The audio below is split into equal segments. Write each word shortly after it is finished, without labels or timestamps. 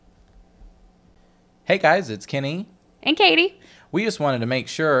Hey guys, it's Kenny. And Katie. We just wanted to make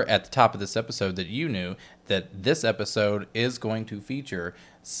sure at the top of this episode that you knew that this episode is going to feature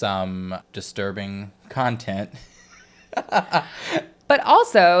some disturbing content. But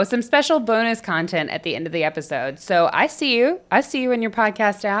also some special bonus content at the end of the episode. So I see you in your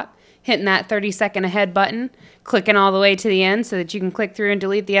podcast app, hitting that 30-second ahead button, clicking all the way to the end so that you can click through and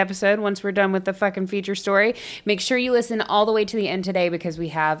delete the episode once we're done with the fucking feature story. Make sure you listen all the way to the end today because we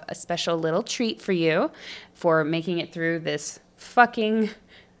have a special little treat for you for making it through this fucking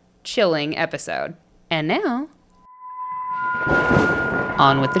chilling episode. And now,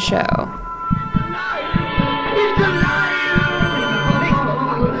 on with the show.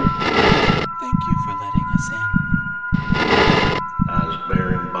 Thank you for letting us in. I was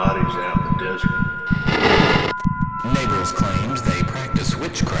burying bodies out in the desert. Neighbors claimed they practice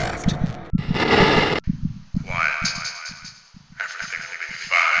witchcraft. Quiet. Everything will be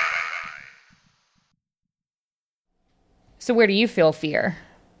fine. So where do you feel fear?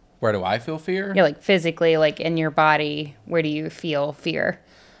 Where do I feel fear? Yeah, like physically, like in your body, where do you feel fear?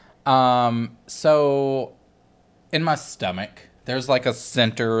 So in my stomach, there's like a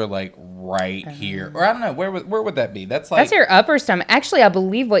center, like right here, or I don't know, where would that be? That's your upper stomach. Actually, I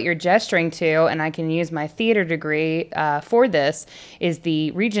believe what you're gesturing to, and I can use my theater degree for this, is the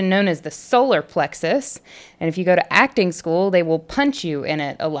region known as the solar plexus. And if you go to acting school, they will punch you in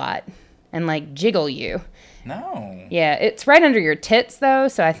it a lot and like jiggle you. No. Yeah, it's right under your tits though,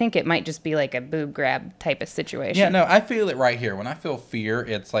 so I think it might just be like a boob grab type of situation. Yeah, no, I feel it right here. When I feel fear,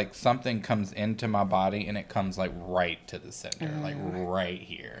 it's like something comes into my body and it comes like right to the center, like right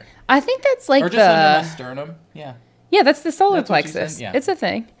here. I think that's like or just under my sternum. Yeah. Yeah, that's the solar That's what you plexus. said? Yeah. It's a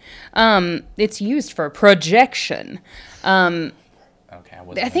thing. It's used for projection. Okay,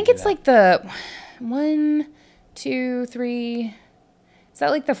 I think it's like the 1, 2, 3. Is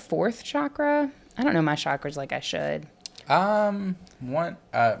that like the fourth chakra? I don't know my chakras like I should.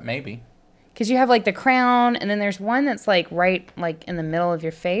 Maybe. Because you have like the crown, and then there's one that's like right like in the middle of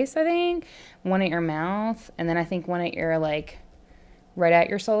your face, I think. One at your mouth, and then I think one at your like right at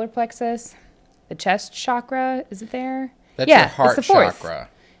your solar plexus. The chest chakra, is it there? That's your heart it's the fourth. chakra.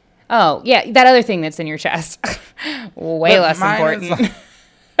 Oh, yeah, that other thing that's in your chest. Way But less mine important. is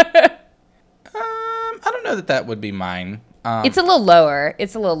I don't know that would be mine. It's a little lower. A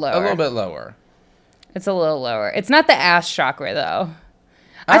little bit lower. It's a little lower. It's not the ass chakra, though.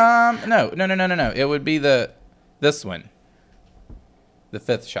 No. It would be this one. The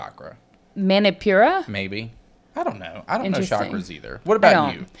fifth chakra. Manipura? Maybe. I don't know. I don't know Interesting. chakras either. What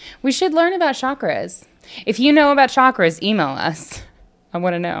about you? We should learn about chakras. If you know about chakras, email us. I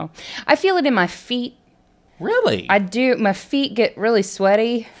want to know. I feel it in my feet. Really? I do. My feet get really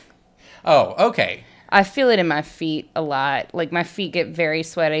sweaty. Oh, okay. I feel it in my feet a lot. Like, my feet get very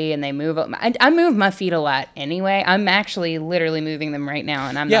sweaty, and they move up. I move my feet a lot anyway. I'm actually literally moving them right now,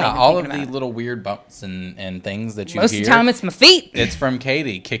 and I'm not even all of thinking the about little weird bumps and things that you Most hear. of the time, it's my feet. It's from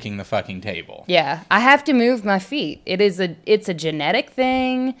Katie kicking the fucking table. Yeah, I have to move my feet. It's a genetic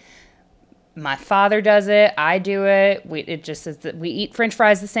thing. My father does it. I do it. It just is that we eat French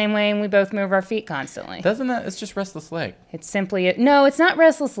fries the same way, and we both move our feet constantly. Doesn't it? It's just restless leg. It's simply no. It's not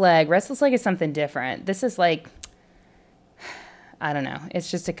restless leg. Restless leg is something different. This is like, I don't know. It's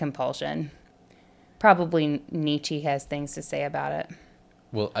just a compulsion. Probably Nietzsche has things to say about it.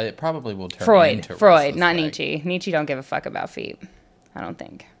 Well, it probably will turn into Freud, not leg. Nietzsche. Nietzsche don't give a fuck about feet. I don't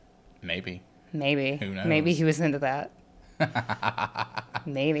think. Maybe. Who knows? Maybe he was into that.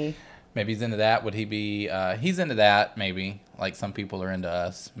 Maybe. Maybe he's into that. Would he be? He's into that. Maybe. Like some people are into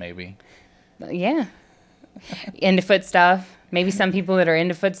us. Maybe. Yeah. Into foot stuff. Maybe some people that are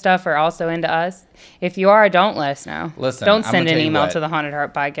into foot stuff are also into us. If you are, don't let us know. Listen, don't I'm send gonna an tell you email what. to the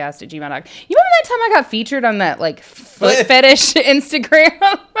hauntedheartpodcast@gmail.com. You remember that time I got featured on that like foot fetish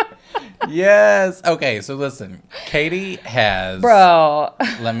Instagram? Yes. Okay. So listen, Katie has. Bro.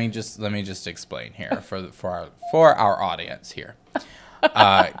 Let me just explain here for our audience here.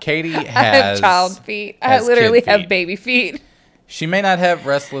 Katie has. I have child feet. I has literally kid have feet. baby feet. She may not have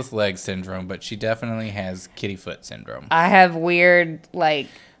restless leg syndrome, but she definitely has kitty foot syndrome. I have weird like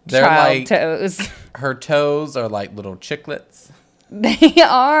They're child like- toes. Her toes are like little chiclets. They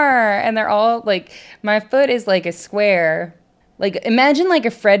are, and they're all like, my foot is like a square. Like, imagine like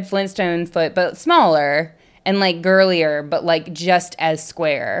a Fred Flintstone foot, but smaller and like girlier, but like just as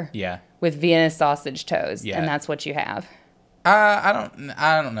square. Yeah. With Vienna sausage toes, Yeah. and that's what you have. I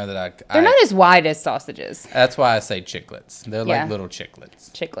don't know that They're not as wide as sausages. That's why I say chiclets. They're Yeah. like little chiclets.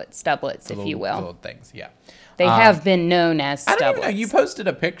 Chiclets, stublets, if you will. Little things, yeah. They have been known as I stublets. don't even know. You posted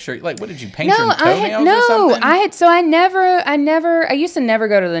a picture. Like, what did you paint your toenails or something? I used to never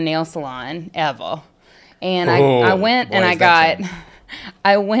go to the nail salon ever. And I went boy, and I is that got change.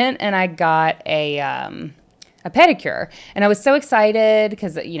 I went and I got a pedicure. And I was so excited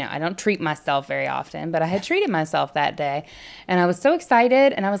because, I don't treat myself very often, but I had treated myself that day. And I was so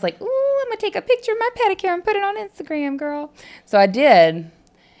excited. And I was like, ooh, I'm going to take a picture of my pedicure and put it on Instagram, girl. So I did.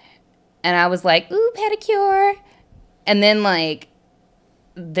 And I was like, ooh, pedicure. And then, like,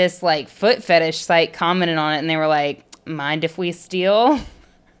 this, like, foot fetish site commented on it. And they were like, mind if we steal?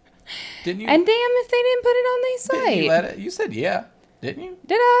 Didn't you? And damn if they didn't put it on their site. Didn't you let it? You said yeah, didn't you?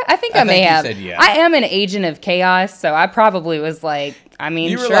 Did I? I think I may think you have. said yeah. I am an agent of chaos, so I probably was like,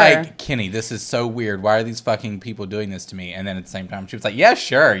 You were sure. like, Kenny, this is so weird. Why are these fucking people doing this to me? And then at the same time, she was like, yeah,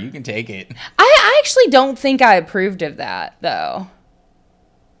 sure, you can take it. I actually don't think I approved of that, though.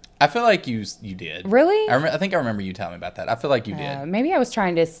 I feel like you did. Really? I think I remember you telling me about that. I feel like you did. Maybe I was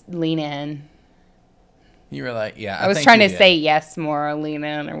trying to lean in. You were like, yeah. I was think trying you to did. say yes more or lean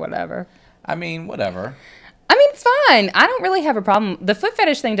in or whatever. I mean, whatever. I mean, it's fine. I don't really have a problem. The foot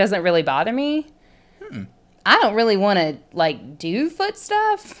fetish thing doesn't really bother me. I don't really want to, like, do foot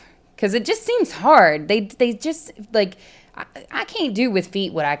stuff because it just seems hard. They just, like, I can't do with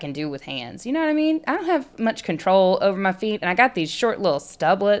feet what I can do with hands. You know what I mean? I don't have much control over my feet, and I got these short little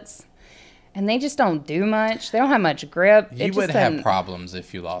stublets, and they just don't do much. They don't have much grip. You would have problems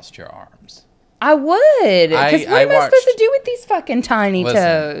if you lost your arms. I would. Because what am I supposed to do with these fucking tiny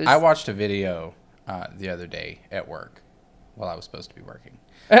toes? I watched a video the other day at work while I was supposed to be working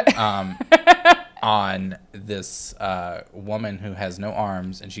on this woman who has no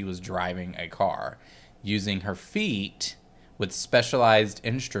arms, and she was driving a car using her feet with specialized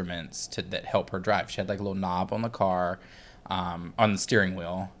instruments that help her drive. She had like a little knob on the car, on the steering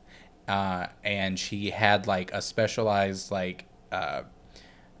wheel, and she had like a specialized like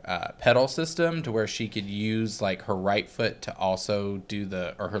pedal system to where she could use like her right foot to also do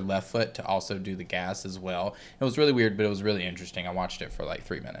or her left foot to also do the gas as well. It was really weird, but it was really interesting. I watched it for like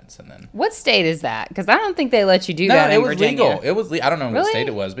 3 minutes and then. What state is that? Because I don't think they let you do that in Virginia. No, it was legal. I don't know Really? what state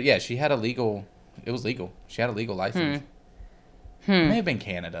it was, but yeah, she had a legal. It was legal. She had a legal license. It may have been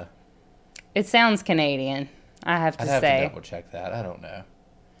Canada. It sounds Canadian, I have to I'd have say. to double check that. I don't know.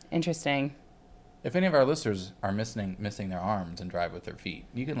 Interesting. If any of our listeners are missing their arms and drive with their feet,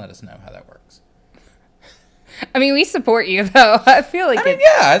 you can let us know how that works. I mean, we support you, though. I feel like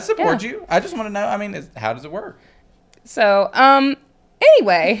I support you. I just want to know. I mean, how does it work? So,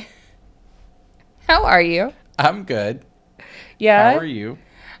 anyway, how are you? I'm good. Yeah? How are you?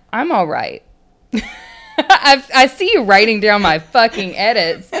 I'm all right. I see you writing down my fucking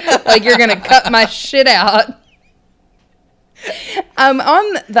edits like you're going to cut my shit out. I'm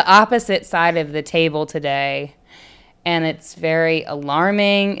on the opposite side of the table today, and it's very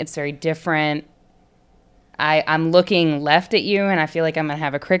alarming. It's very different. I'm looking left at you, and I feel like I'm going to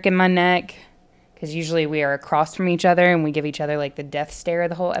have a crick in my neck because usually we are across from each other, and we give each other, like, the death stare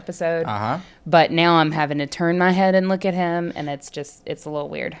the whole episode. Uh-huh. But now I'm having to turn my head and look at him, and it's a little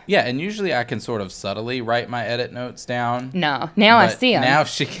weird. Yeah, and usually I can sort of subtly write my edit notes down. No, now I but see him.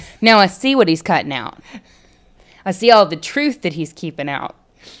 Now I see what he's cutting out. I see all the truth that he's keeping out.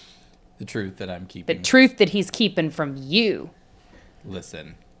 The truth that I'm keeping. The truth that he's keeping from you.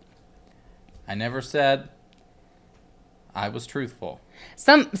 Listen, I never said I was truthful.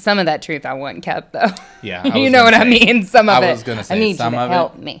 Some of that truth I want kept, though. Yeah. You know what I mean? Some of it. I was going to say I need some you to of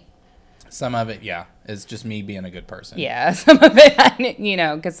help it. me. Some of it, yeah. It's just me being a good person. Yeah, some of it,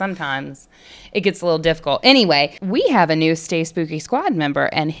 because sometimes it gets a little difficult. Anyway, we have a new Stay Spooky Squad member,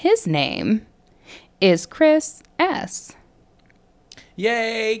 and his name is Chris S.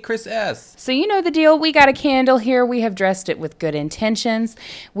 Yay, Chris S. So you know the deal. We got a candle here. We have dressed it with good intentions.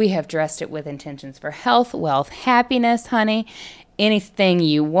 We have dressed it with intentions for health, wealth, happiness, honey. Anything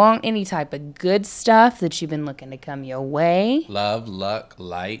you want, any type of good stuff that you've been looking to come your way. Love, luck,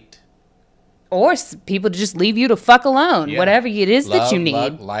 light. Or people to just leave you to fuck alone. Yeah. Whatever it is Love, that you need.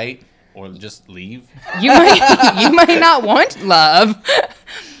 luck, light, or just leave. You might not want love.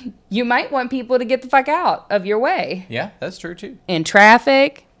 You might want people to get the fuck out of your way. Yeah, that's true too. In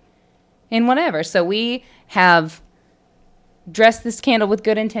traffic, in whatever. So we have dressed this candle with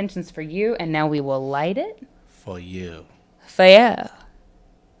good intentions for you, and now we will light it For you. for you.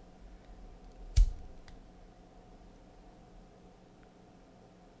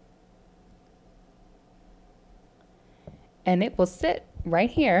 And it will sit right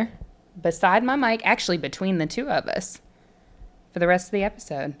here beside my mic, actually between the two of us, for the rest of the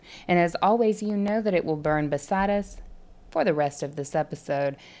episode. And as always, you know that it will burn beside us for the rest of this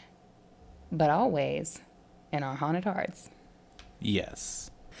episode, but always in our haunted hearts.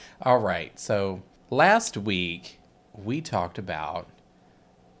 Yes. All right. So last week we talked about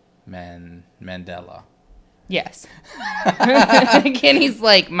Mandela. Yes. Kenny's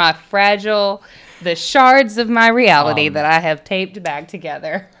like my fragile, the shards of my reality that I have taped back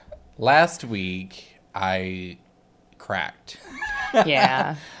together. Last week, I cracked.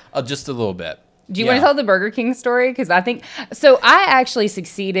 Yeah. Just a little bit. Do you want to tell the Burger King story? Because I think... So I actually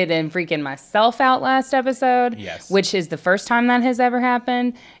succeeded in freaking myself out last episode. Yes. Which is the first time that has ever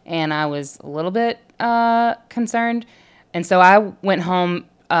happened. And I was a little bit concerned. And so I went home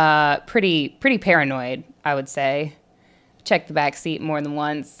pretty paranoid, I would say. Checked the back seat more than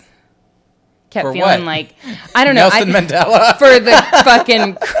once. Kept For feeling what? like... I don't know. Nelson Mandela? For the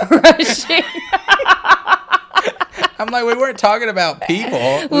fucking crushing... I'm like, we weren't talking about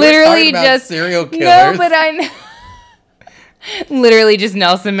people. We Literally were talking about just serial killers. No, but I literally just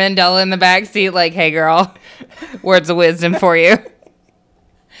Nelson Mandela in the backseat, like, "Hey, girl, words of wisdom for you."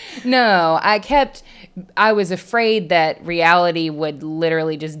 No, I was afraid that reality would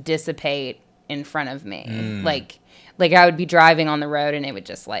literally just dissipate in front of me, like I would be driving on the road and it would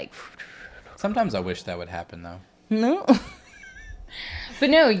just like. Sometimes I wish that would happen, though. No. But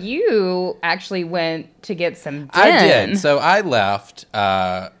no, you actually went to get some din. I did. So I left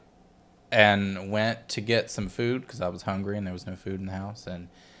and went to get some food because I was hungry and there was no food in the house. And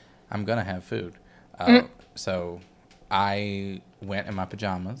I'm going to have food. So I went in my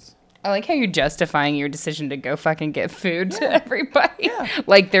pajamas. I like how you're justifying your decision to go fucking get food to everybody. Yeah.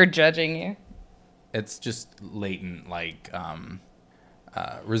 Like they're judging you. It's just latent, like,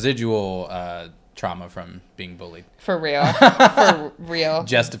 residual trauma from being bullied. For real. For real.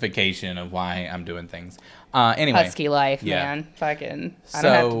 Justification of why I'm doing things. Anyway. Husky life, yeah. man. Fucking. I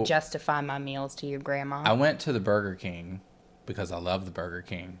don't have to justify my meals to you, Grandma. I went to the Burger King because I love the Burger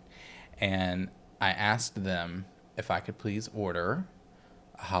King. And I asked them if I could please order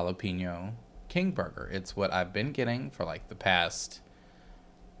a jalapeno king burger. It's what I've been getting for like the past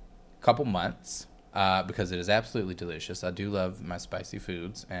couple months. Because it is absolutely delicious. I do love my spicy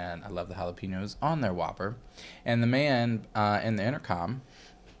foods, and I love the jalapenos on their Whopper. And the man in the intercom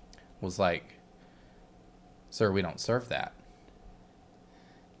was like, "Sir, we don't serve that."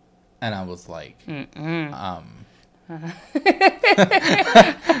 And I was like, He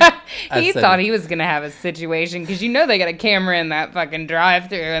said, thought he was going to have a situation, because you know they got a camera in that fucking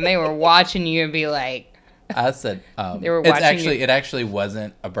drive-thru, and they were watching you and be like, I said, they were watching it actually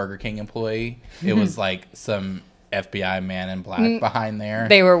wasn't a Burger King employee. It was like some FBI man in black behind there.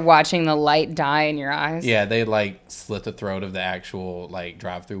 They were watching the light die in your eyes. Yeah, they like slit the throat of the actual like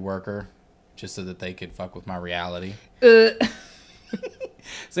drive-through worker just so that they could fuck with my reality. So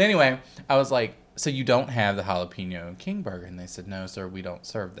anyway, I was like, "So you don't have the jalapeno king burger?" And they said, "No, sir, we don't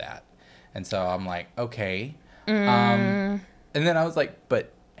serve that." And so I'm like, "Okay." And then I was like,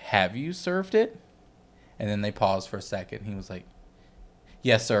 "But have you served it?" And then they paused for a second. He was like,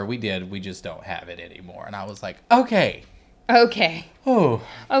 "Yes, sir, we did. We just don't have it anymore." And I was like, "Okay." Okay. Oh,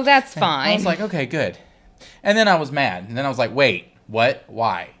 that's fine. I was like, "Okay, good." And then I was mad. And then I was like, "Wait, what?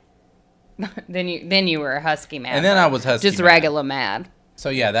 Why?" then you were husky mad. And then I was husky just mad. regular mad. So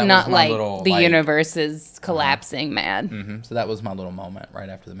yeah, that Not was my like little... the universe is collapsing mad. Mm-hmm. So that was my little moment right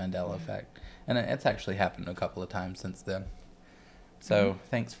after the Mandela effect. And it's actually happened a couple of times since then. So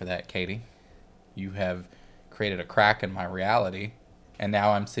thanks for that, Katie. You have created a crack in my reality, and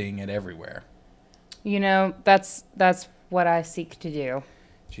now I'm seeing it everywhere. You know, that's what I seek to do.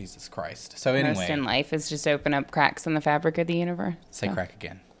 Jesus Christ. So anyway. Most in life is just open up cracks in the fabric of the universe. Say crack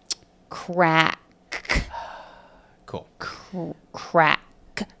again. Crack. Cool. Crack.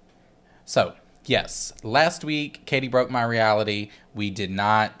 So, yes, last week, Katie broke my reality. We did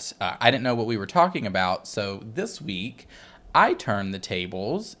not, I didn't know what we were talking about. So this week, I turned the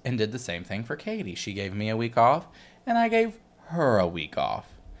tables and did the same thing for Katie. She gave me a week off, and I gave her a week off.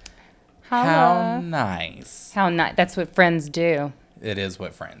 How nice. How nice. That's what friends do. It is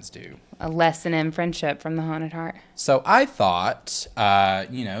what friends do. A lesson in friendship from the Haunted Heart. So I thought,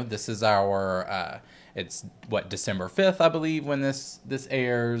 this is our, it's December 5th, I believe, when this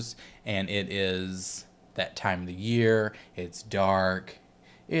airs. And it is that time of the year. It's dark.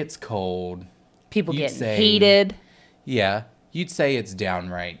 It's cold. People getting heated. Yeah. You'd say it's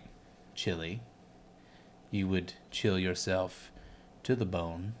downright chilly. You would chill yourself to the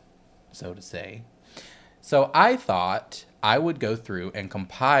bone, so to say. So I thought I would go through and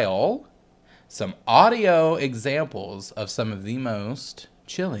compile some audio examples of some of the most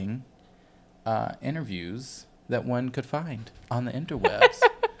chilling interviews that one could find on the interwebs.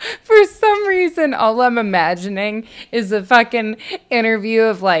 For some reason, all I'm imagining is a fucking interview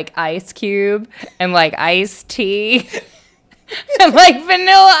of like Ice Cube and like Iced Tea and like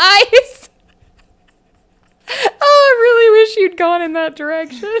Vanilla Ice. Oh, I really wish you'd gone in that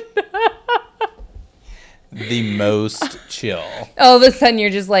direction. the most chill. All of a sudden, you're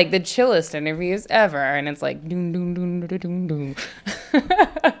just like, the chillest interviews ever. And it's like, doom, doom, doom, doom, doom, doom.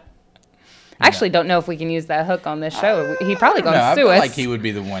 I actually don't know if we can use that hook on this show. He probably gonna I sue feel us. like he would be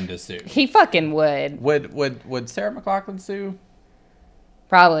the one to sue. He fucking would. Would Sarah McLachlan sue?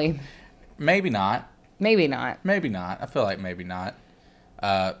 Probably. Maybe not. Maybe not. Maybe not. I feel like maybe not.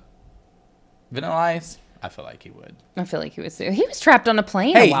 Vanilla Ice? I feel like he would. I feel like he would sue. He was trapped on a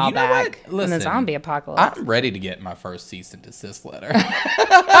plane Hey, a while you know back what? Listen, in the zombie apocalypse. I'm ready to get my first cease and desist letter.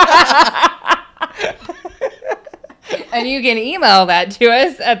 And you can email that to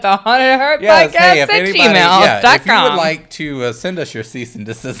us at the Haunted Heart Yes, Podcast hey, if at anybody, gmail.com. if you would like to send us your cease and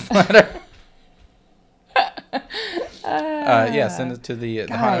desist letter, send it to the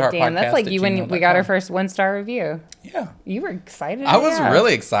Haunted Heart damn, Podcast. that's like you when we got our gmail.com. first 1-star review. Yeah, You were excited. I was yeah.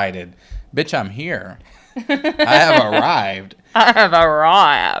 really excited. Bitch, I'm here. I have arrived. I have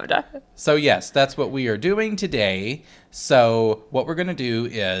arrived. So yes, that's what we are doing today. So what we're gonna do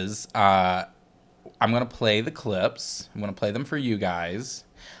is I'm gonna play the clips. I'm gonna play them for you guys,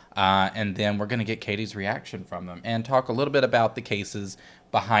 and then we're gonna get Katie's reaction from them and talk a little bit about the cases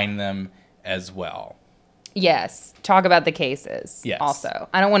behind them as well. Yes, talk about the cases. Yes. Also,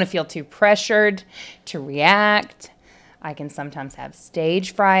 I don't want to feel too pressured to react. I can sometimes have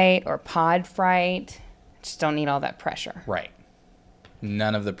stage fright or pod fright. Just don't need all that pressure Right.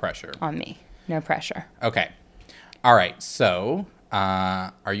 None of the pressure. on me. No pressure. Okay. All right. So,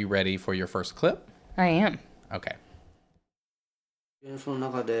 are you ready for your first clip? I am. Okay.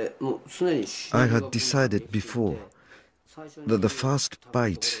 I had decided before that the first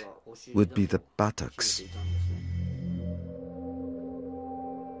bite would be the buttocks.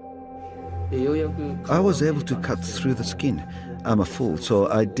 I was able to cut through the skin. I'm a fool, so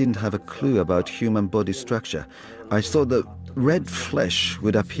I didn't have a clue about human body structure. I thought that red flesh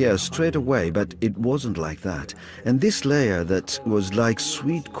would appear straight away, but it wasn't like that. And this layer that was like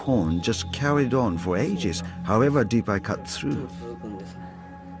sweet corn just carried on for ages, however deep I cut through.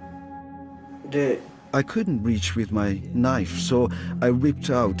 I couldn't reach with my knife, so I ripped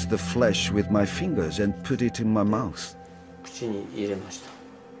out the flesh with my fingers and put it in my mouth.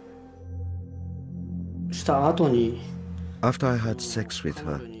 After I had sex with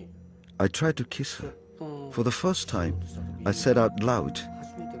her, I tried to kiss her. For the first time, I said out loud,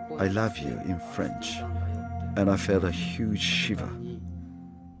 "I love you" in French, and I felt a huge shiver.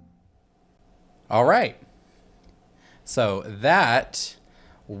 All right. So that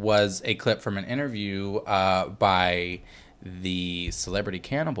was a clip from an interview by the celebrity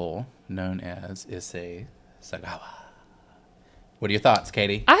cannibal known as Issei Sagawa. What are your thoughts,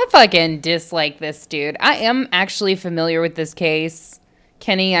 Katie? I fucking dislike this dude. I am actually familiar with this case.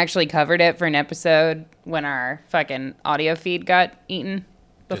 Kenny actually covered it for an episode when our fucking audio feed got eaten.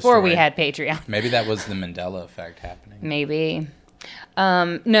 Before we Destroyed. had Patreon. Maybe that was the Mandela effect happening. Maybe.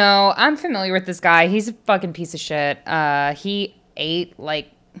 No, I'm familiar with this guy. He's a fucking piece of shit. He ate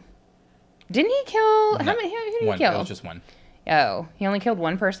like... Didn't he kill... How many? Who did he One. kill? It was just one. Oh, he only killed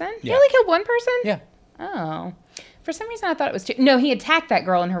one person? He Yeah. only killed one person? Yeah. Oh. For some reason, I thought it was two. No, he attacked that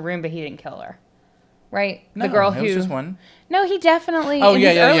girl in her room, but he didn't kill her. Right? No, the girl it who... was just one. No, he definitely... Oh, in yeah,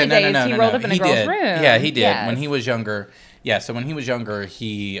 his yeah, early yeah. No, days, no, he no, rolled no. up in a He girl's did. room. Yeah, he did. Yes. When he was younger... Yeah, so when he was younger,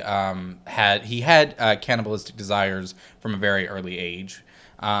 he had cannibalistic desires from a very early age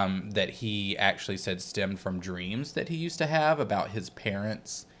that he actually said stemmed from dreams that he used to have about his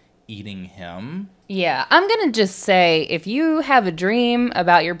parents eating him. Yeah, I'm going to just say, if you have a dream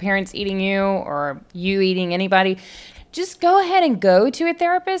about your parents eating you or you eating anybody, just go ahead and go to a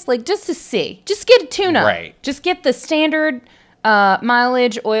therapist, like, just to see. Just get a tune-up. Right. Just get the standard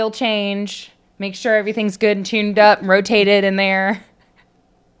mileage, oil change, make sure everything's good and tuned up, rotated in there,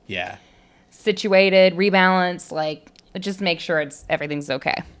 Yeah. situated, rebalanced, like, just make sure everything's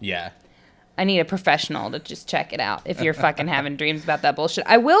okay. Yeah. I need a professional to just check it out if you're fucking having dreams about that bullshit.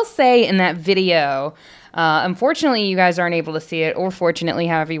 I will say in that video, unfortunately you guys aren't able to see it, or fortunately,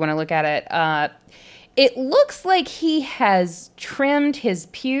 however you want to look at it, it looks like he has trimmed his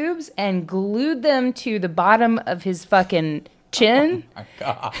pubes and glued them to the bottom of his fucking chin. Oh, my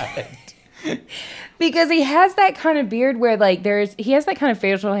God. Because he has that kind of beard where, like, he has that kind of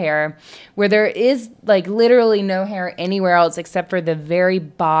facial hair where there is, like, literally no hair anywhere else except for the very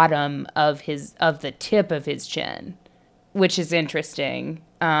bottom of the tip of his chin, which is interesting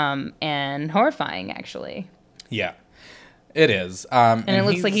and horrifying, actually. Yeah. It is. And it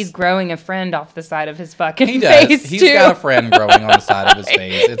looks like he's growing a friend off the side of his fucking he does. face, He's too. got a friend growing on the side of his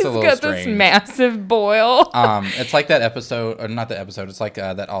face. It's a little got strange. this massive boil. It's like that episode, or not the episode, it's like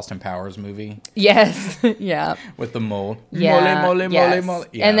that Austin Powers movie Yes. Yeah. with the mole. Yeah. Mole.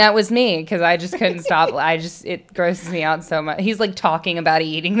 Yeah. And that was me, because I just couldn't stop. It grosses me out so much. He's like talking about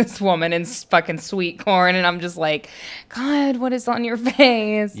eating this woman and fucking sweet corn, and I'm just like, God, what is on your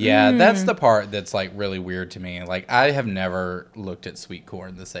face? Yeah, that's the part that's like really weird to me. Like, I have never looked at sweet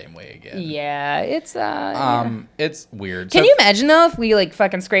corn the same way again. Yeah, it's it's weird. Can you imagine though if we like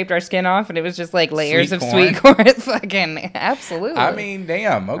fucking scraped our skin off and it was just like layers Sweet of corn? sweet corn? Fucking absolutely. I mean,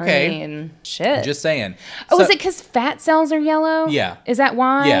 damn. Okay. I mean, shit. Just saying. Oh, So- is it because fat cells are yellow? Yeah. Is that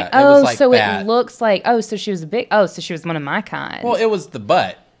why? Yeah, it Oh, was like so fat. it looks like. Oh, so she was a big. Oh, so she was one of my kind. Well, it was the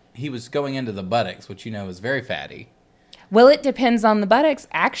butt. He was going into the buttocks, which you know is very fatty. Well, it depends on the buttocks.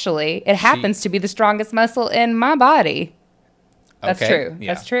 Actually, it happens to be the strongest muscle in my body. That's Okay, true.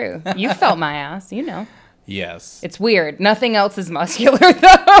 yeah. That's true. You felt my ass. You know. Yes. It's weird. Nothing else is muscular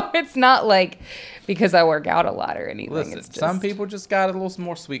though. It's not like because I work out a lot or anything. Listen, it's just, some people just got a little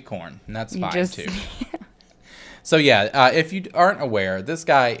more sweet corn, and that's You fine just- too. So yeah, if you aren't aware, this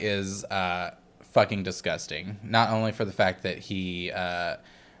guy is fucking disgusting. Not only for the fact that he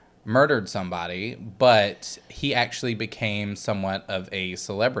murdered somebody, but he actually became somewhat of a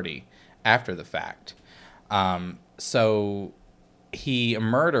celebrity after the fact. So he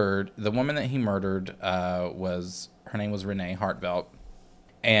murdered the woman that he murdered. Her name was Renee Hartvelt,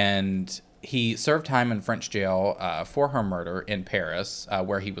 and he served time in French jail for her murder in Paris,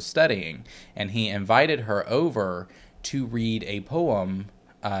 where he was studying, and he invited her over to read a poem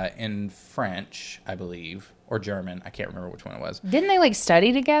in French, I believe, or German. I can't remember which one it was. Didn't they like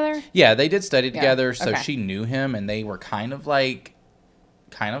study together? Yeah, they did study together, so okay. she knew him, and they were kind of like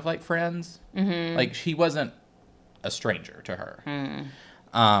friends. Mm-hmm. Like, he wasn't a stranger to her.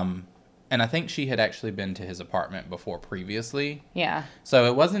 And I think she had actually been to his apartment before previously. Yeah. So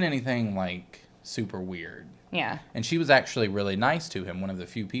it wasn't anything like super weird. Yeah. And she was actually really nice to him, one of the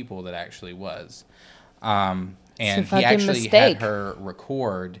few people that actually was. And he fucking actually mistake. had her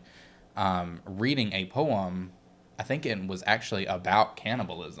record reading a poem. I think it was actually about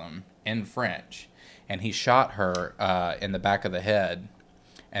cannibalism in French. And he shot her in the back of the head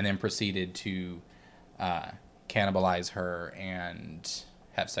and then proceeded to cannibalize her and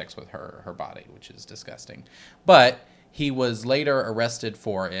have sex with her body, which is disgusting. But he was later arrested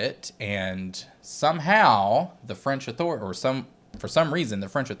for it, and somehow the French for some reason the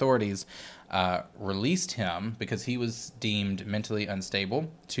French authorities released him because he was deemed mentally unstable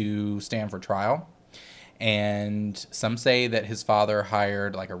to stand for trial. And some say that his father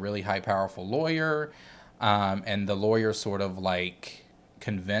hired like a really high powerful lawyer, and the lawyer sort of like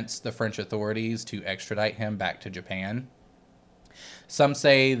convinced the French authorities to extradite him back to Japan. Some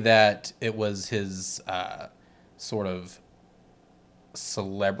say that it was his sort of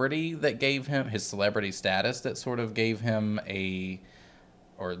celebrity that gave him his celebrity status that sort of gave him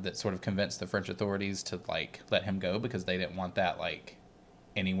that sort of convinced the French authorities to like let him go, because they didn't want that like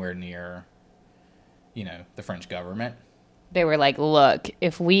anywhere near, the French government. They were like, look,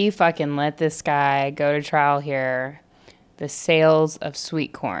 if we fucking let this guy go to trial here, the sales of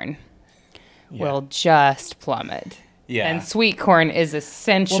sweet corn will just plummet. Yeah. And sweet corn is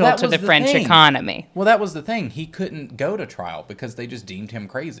essential Well, that to was the the French thing. economy. Well, that was the thing. He couldn't go to trial because they just deemed him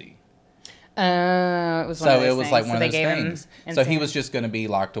crazy. It was one So of those it was things. like So one of they those gave him things. So he insane- was just going to be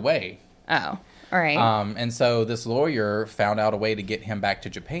locked away. Oh, all right. And so this lawyer found out a way to get him back to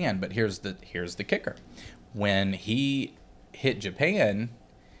Japan. But here's the kicker: when he hit Japan,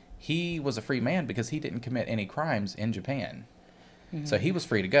 he was a free man because he didn't commit any crimes in Japan. Mm-hmm. So he was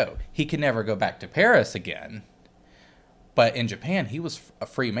free to go. He could never go back to Paris again. But in Japan, he was a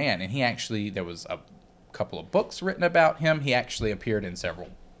free man, and there was a couple of books written about him. He actually appeared in several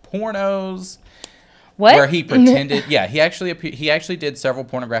pornos. What? Where he pretended, he actually did several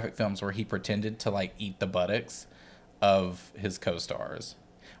pornographic films where he pretended to like eat the buttocks of his co-stars,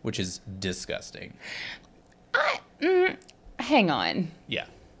 which is disgusting. Hang on. Yeah.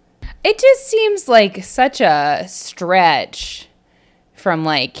 It just seems like such a stretch from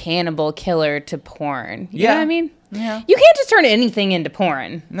like cannibal killer to porn. You know what I mean? Yeah. You can't just turn anything into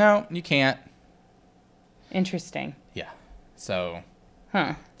porn. No, you can't. Interesting. Yeah. So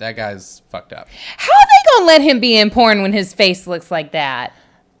Huh. that guy's fucked up. How are they gonna let him be in porn when his face looks like that?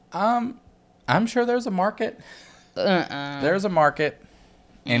 I'm sure there's a market. There's a market.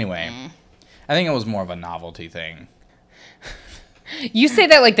 Anyway, I think it was more of a novelty thing. You say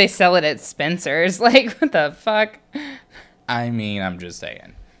that like they sell it at Spencer's. Like, what the fuck? I mean, I'm just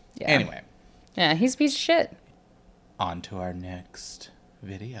saying. Yeah. Anyway. Yeah, he's a piece of shit. On to our next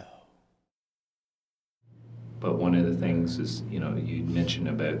video. But one of the things is, you mentioned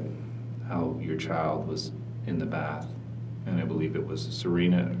about how your child was in the bath, and I believe it was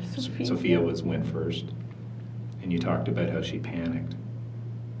Sophia went first, and you talked about how she panicked.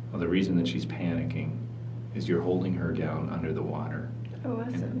 Well, the reason that she's panicking is you're holding her down under the water. It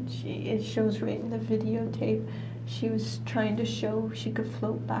wasn't. It shows right in the videotape. She was trying to show she could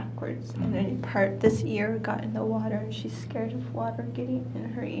float backwards, and then this ear got in the water, and she's scared of water getting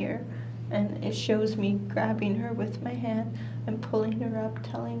in her ear. And it shows me grabbing her with my hand and pulling her up,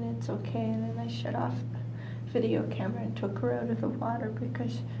 telling her it's okay, and then I shut off the video camera and took her out of the water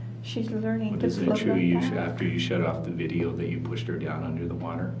because she's learning to float. Isn't it true after you shut off the video that you pushed her down under the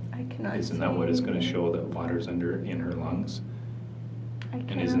water? I cannot. Isn't that what it's going to show, that water's in her lungs?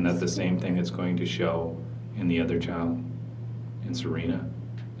 And isn't that the same thing it's going to show in the other child, in Serena?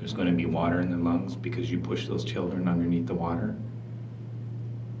 There's going to be water in the lungs because you pushed those children underneath the water.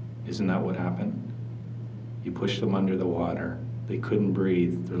 Isn't that what happened? You pushed them under the water. They couldn't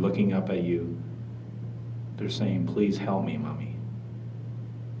breathe. They're looking up at you. They're saying, please help me, Mommy.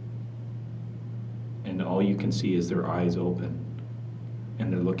 And all you can see is their eyes open.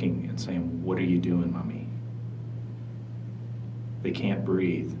 And they're looking and saying, what are you doing, Mommy? They can't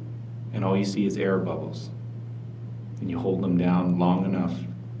breathe. And all you see is air bubbles. And you hold them down long enough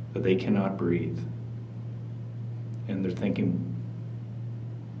that they cannot breathe. And they're thinking,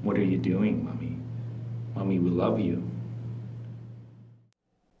 what are you doing, Mommy? Mommy, we love you.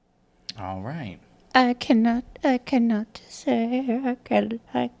 All right. I cannot say, I cannot,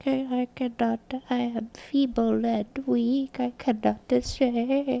 I am feeble and weak, I cannot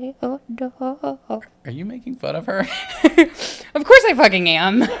say, oh no. Are you making fun of her? Of course I fucking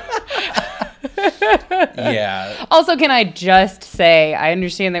am. Yeah. Also, can I just say, I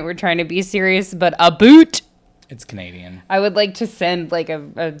understand that we're trying to be serious, but a boot. It's Canadian. I would like to send like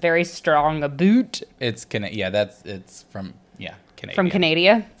a very strong a boot. It's Canadian.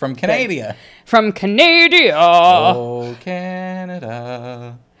 Canadian. From Canada. From Canada. From Canada. Oh,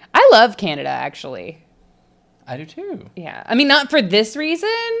 Canada. I love Canada, actually. I do too. Yeah. I mean, not for this reason.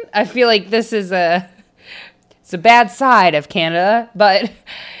 I feel like this is it's a bad side of Canada, but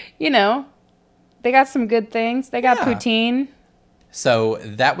they got some good things. They got poutine. So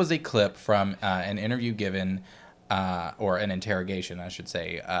that was a clip from an interview given, or an interrogation, I should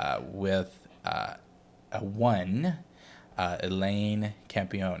say, with Elaine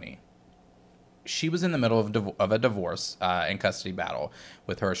Campione. She was in the middle of a divorce and custody battle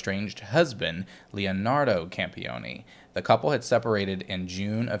with her estranged husband, Leonardo Campione. The couple had separated in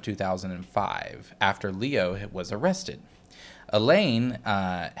June of 2005 after Leo was arrested. Elaine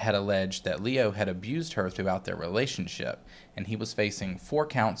had alleged that Leo had abused her throughout their relationship, and he was facing 4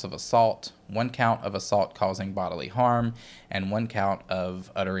 counts of assault, 1 count of assault causing bodily harm, and 1 count of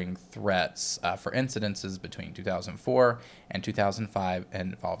uttering threats for incidences between 2004 and 2005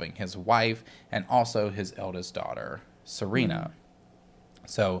 involving his wife and also his eldest daughter, Serena.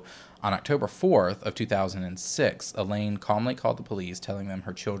 So on October 4th of 2006, Elaine calmly called the police, telling them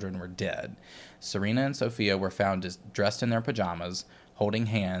her children were dead. Serena and Sophia were found dressed in their pajamas, holding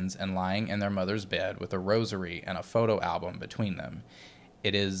hands and lying in their mother's bed with a rosary and a photo album between them.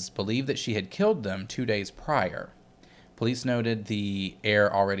 It is believed that she had killed them 2 days prior. Police noted the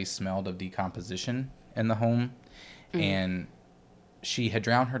air already smelled of decomposition in the home, and she had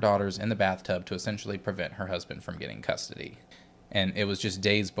drowned her daughters in the bathtub to essentially prevent her husband from getting custody. And it was just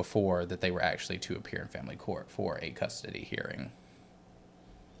days before that they were actually to appear in family court for a custody hearing.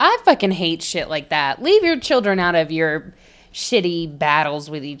 I fucking hate shit like that. Leave your children out of your shitty battles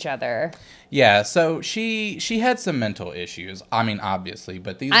with each other. Yeah, so she had some mental issues. I mean, obviously,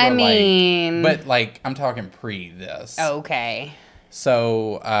 but these were I'm talking pre this. Okay.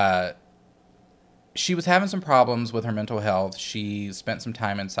 So, she was having some problems with her mental health. She spent some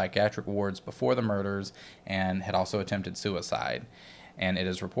time in psychiatric wards before the murders and had also attempted suicide. And it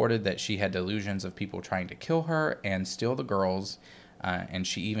is reported that she had delusions of people trying to kill her and steal the girls. And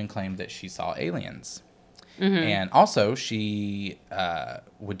she even claimed that she saw aliens. Mm-hmm. And also, she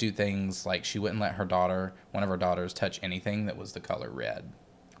would do things like she wouldn't let one of her daughters, touch anything that was the color red.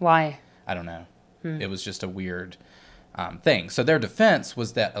 Why? I don't know. It was just a weird thing. So their defense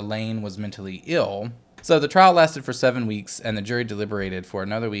was that Elaine was mentally ill. So the trial lasted for 7 weeks, and the jury deliberated for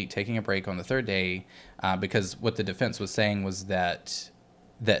another week, taking a break on the 3rd day, because what the defense was saying was that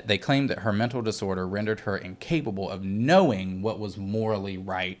they claimed that her mental disorder rendered her incapable of knowing what was morally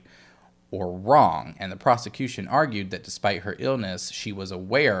right or wrong. And the prosecution argued that despite her illness, she was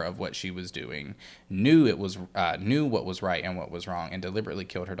aware of what she was doing, knew what was right and what was wrong, and deliberately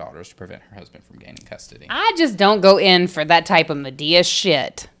killed her daughters to prevent her husband from gaining custody. I just don't go in for that type of Medea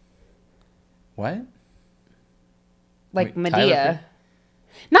shit. What? Like Wait, Medea.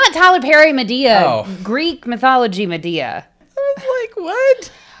 Not Tyler Perry Medea. Oh. Greek mythology Medea. I was like,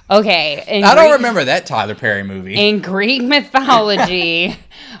 what? Okay. I don't remember that Tyler Perry movie. In Greek mythology,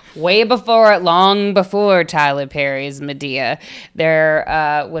 long before Tyler Perry's Medea,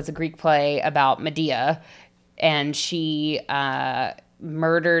 there was a Greek play about Medea, and she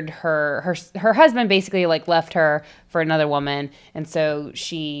murdered her husband. Basically, like, left her for another woman, and so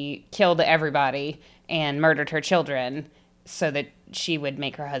she killed everybody and murdered her children so that she would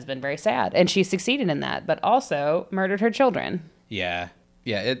make her husband very sad. And she succeeded in that, but also murdered her children. Yeah.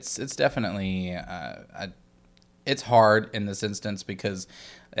 Yeah, it's definitely it's hard in this instance because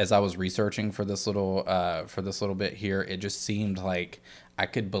as I was researching for this little bit here, it just seemed like I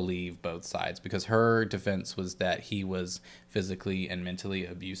could believe both sides because her defense was that he was physically and mentally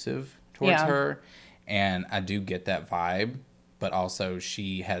abusive towards her, and I do get that vibe, but also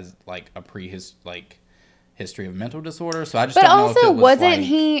she has like a history of mental disorder, so I just don't know if it was wasn't like,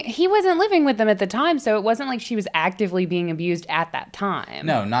 he wasn't living with them at the time, so it wasn't like she was actively being abused at that time.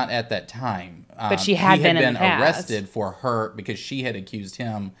 No, not at that time. But she had been in the past. Arrested for her because she had accused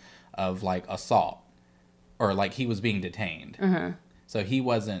him of like assault, or like he was being detained. Mm-hmm. So he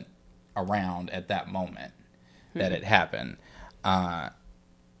wasn't around at that moment that it happened.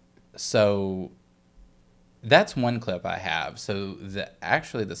 So that's one clip I have. So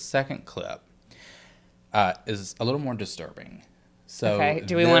the second clip is a little more disturbing. So okay,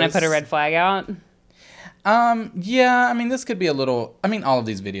 do we want to put a red flag out? Yeah, I mean, this could be a little, I mean, all of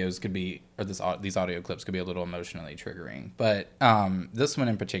these videos could be, or these audio clips could be a little emotionally triggering, but this one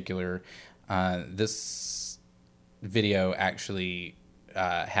in particular, this video actually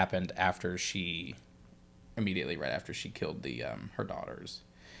happened immediately right after she killed her daughters.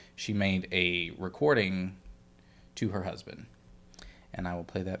 She made a recording to her husband, and I will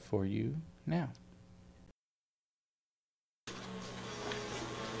play that for you now.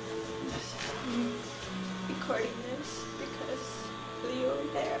 Recording this because Leo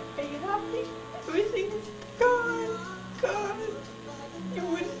there, are you happy? Everything is gone. You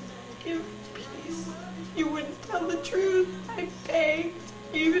wouldn't give peace. You wouldn't tell the truth. I begged.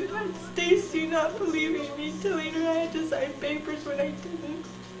 You even had Stacy not believing me, telling her I had to sign papers when I didn't.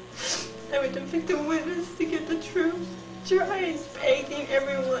 I went to victim witness to get the truth. Trying, begging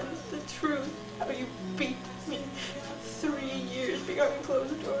everyone the truth. How you beat me. 3 years behind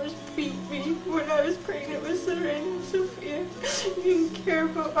closed doors, beat me when I was pregnant with Serena and Sophia. You didn't care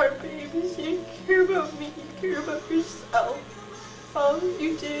about our babies, you didn't care about me, you cared about yourself. All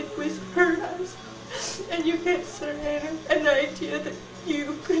you did was hurt us. And you get Serena an idea that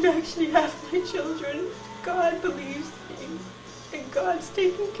you could actually have my children. God believes me, and God's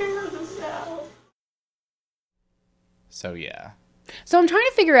taking care of them now. So yeah. So I'm trying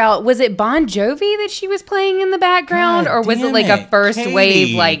to figure out, was it Bon Jovi that she was playing in the background? God or was it like a first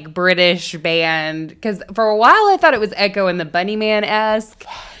wave, like British band? Because for a while I thought it was Echo and the Bunnyman-esque.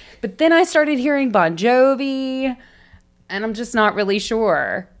 But then I started hearing Bon Jovi, and I'm just not really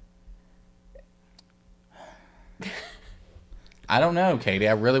sure. I don't know, Katie.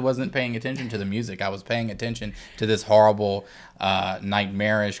 I really wasn't paying attention to the music. I was paying attention to this horrible,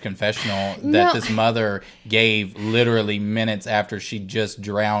 nightmarish confessional that this mother gave literally minutes after she just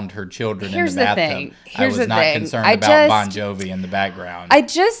drowned her children in the bathtub. I was not concerned about Bon Jovi in the background. I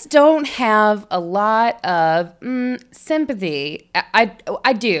just don't have a lot of sympathy.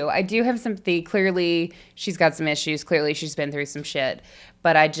 I do have sympathy. Clearly, she's got some issues. Clearly, she's been through some shit.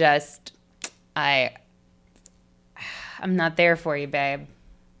 But I'm not there for you, babe.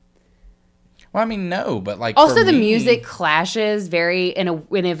 Well, I mean, no, but like also the music clashes in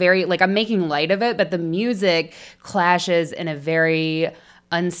a very, like, I'm making light of it, but the music clashes in a very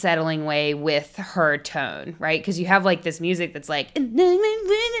unsettling way with her tone, right? Because you have like this music that's like, and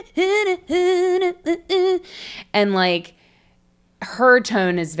like her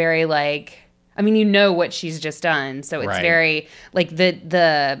tone is very like, I mean, you know what she's just done, so it's very like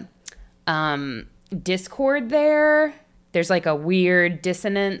the discord there. There's like a weird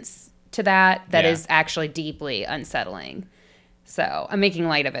dissonance to that is actually deeply unsettling. So I'm making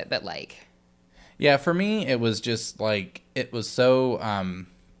light of it, but like... Yeah, for me, it was just like, it was so... I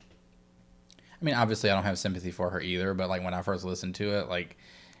mean, obviously I don't have sympathy for her either, but like when I first listened to it, like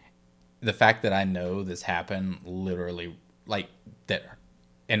the fact that I know this happened literally, like that,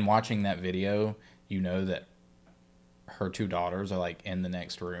 in watching that video, you know that her two daughters are like in the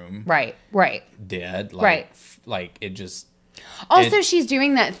next room, Right. dead, like, Right. Like it just. Also, she's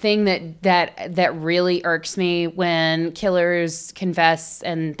doing that thing that really irks me when killers confess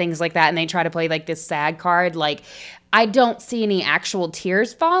and things like that, and they try to play like this sad card. Like, I don't see any actual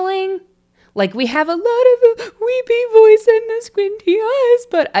tears falling. Like, we have a lot of weepy voice and the squinty eyes,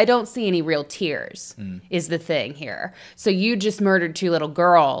 but I don't see any real tears, is the thing here. So you just murdered two little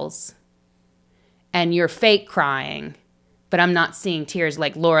girls, and you're fake crying, but I'm not seeing tears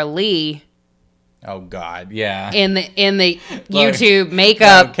like Laura Lee Oh God, yeah. in the Look, YouTube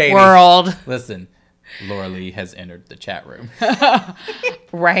makeup no, Katie, world. Listen, Laura Lee has entered the chat room.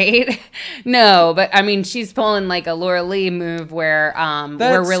 Right? No, but I mean, she's pulling like a Laura Lee move where we're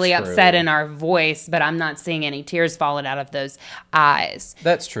That's really true. upset in our voice, but I'm not seeing any tears falling out of those eyes.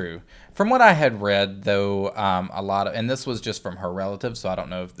 That's true. From what I had read, though, a lot of, and this was just from her relatives, so I don't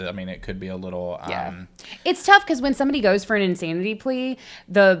know if, it could be a little. Yeah. It's tough because when somebody goes for an insanity plea,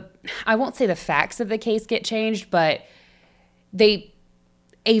 I won't say the facts of the case get changed, but a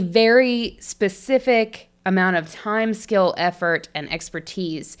very specific amount of time, skill, effort, and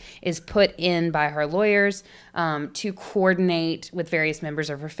expertise is put in by her lawyers to coordinate with various members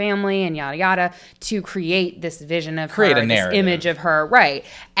of her family and yada yada to create this vision of Create her, a narrative. this image of her, right,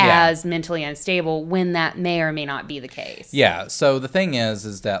 as mentally unstable when that may or may not be the case. Yeah. So the thing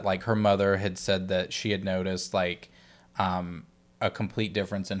is that like her mother had said that she had noticed like a complete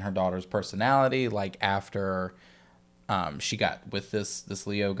difference in her daughter's personality, like after she got with this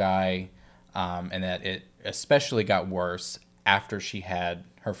Leo guy, and that it especially got worse after she had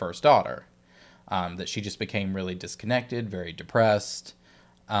her first daughter. That she just became really disconnected, very depressed.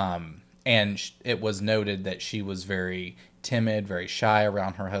 And it was noted that she was very timid, very shy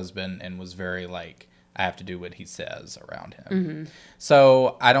around her husband, and was very like, I have to do what he says around him. Mm-hmm.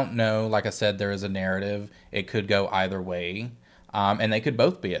 So I don't know. Like I said, there is a narrative. It could go either way. And they could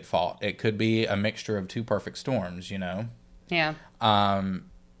both be at fault. It could be a mixture of two perfect storms, you know? Yeah.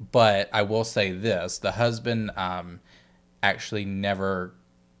 But I will say this. The husband actually never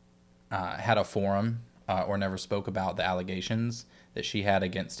had a forum or never spoke about the allegations that she had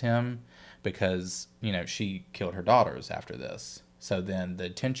against him because, you know, she killed her daughters after this. So then the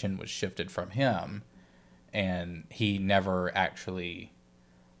attention was shifted from him, and he never actually,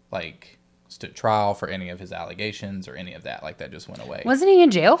 like, stood trial for any of his allegations or any of that. Like, that just went away. Wasn't he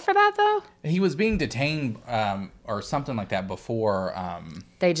in jail for that, though? He was being detained or something like that before.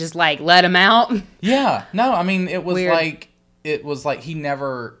 They just, like, let him out? Yeah. No, I mean, it was Weird. like he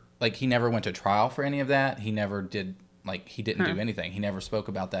never went to trial for any of that. He never did, like, he didn't do anything. He never spoke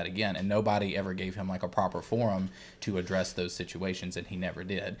about that again. And nobody ever gave him, like, a proper forum to address those situations, and he never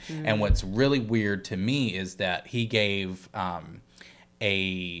did. Mm. And what's really weird to me is that he gave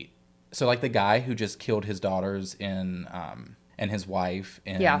so, like, the guy who just killed his daughters and his wife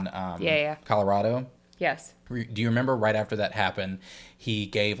in Colorado. Yes. Do you remember right after that happened, he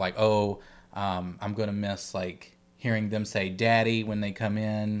gave, like, I'm going to miss, like, hearing them say daddy when they come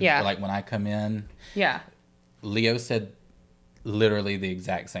in. Yeah. Or, like, when I come in. Yeah. Leo said literally the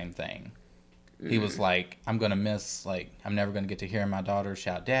exact same thing. He was like, I'm going to miss, like, I'm never going to get to hear my daughter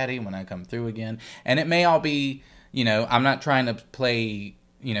shout daddy when I come through again. And it may all be, you know, I'm not trying to play,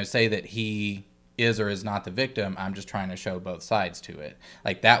 you know, say that he is or is not the victim. I'm just trying to show both sides to it.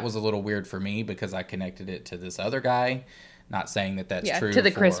 Like, that was a little weird for me because I connected it to this other guy. Not saying that that's true to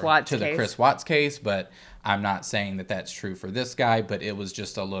the Chris Watts case. To the Chris Watts case, but I'm not saying that that's true for this guy, but it was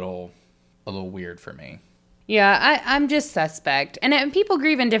just a little weird for me. Yeah, I'm just suspect. And people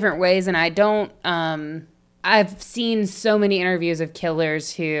grieve in different ways, and I don't... I've seen so many interviews of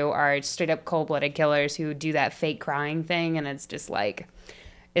killers who are straight-up cold-blooded killers who do that fake crying thing, and it's just like...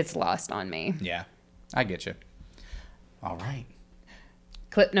 It's lost on me. Yeah, I get you. All right.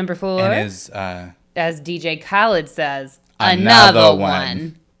 Clip number 4. And as DJ Khaled says, another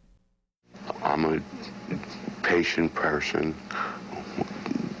one. I'm a patient person,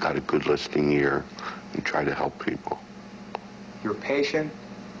 got a good listening ear, and try to help people. You're patient,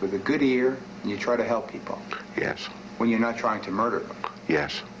 with a good ear, and you try to help people. Yes. When you're not trying to murder them.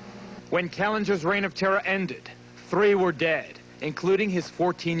 Yes. When Kallinger's reign of terror ended, 3 were dead, including his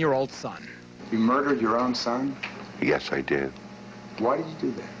 14-year-old son. You murdered your own son? Yes, I did. Why did you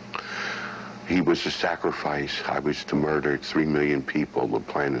do that? He was a sacrifice. I was to murder 3 million people on the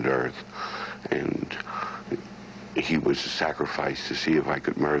planet Earth. And he was a sacrifice to see if I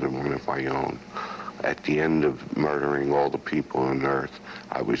could murder one of my own. At the end of murdering all the people on Earth,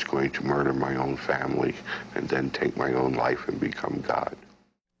 I was going to murder my own family and then take my own life and become God.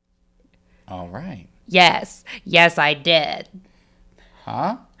 all right. Yes, I did.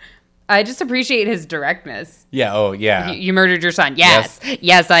 Huh? I just appreciate his directness. Yeah. Oh, yeah. You murdered your son. Yes.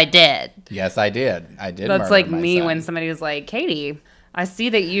 Yes, I did. Yes, I did. I did. That's murder like my me son. when somebody was like, Katie, I see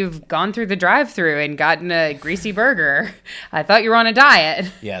that you've gone through the drive-thru and gotten a greasy burger. I thought you were on a diet.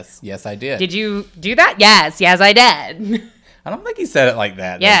 Yes, I did. Did you do that? Yes, I did. I don't think he said it like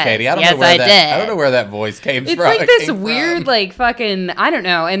that, yes, Katie. I don't know where that voice came from. It's like this weird, like, fucking, I don't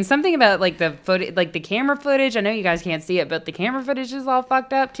know. And something about, like, the footage, like, the camera footage. I know you guys can't see it, but the camera footage is all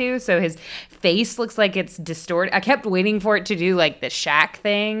fucked up, too. So his face looks like it's distorted. I kept waiting for it to do, like, the Shaq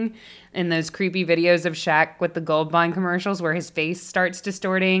thing in those creepy videos of Shaq with the Gold Bond commercials where his face starts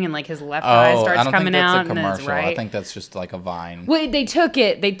distorting and, like, his left eye starts coming out. And then it's right. I think that's just, like, a Vine. Well, they took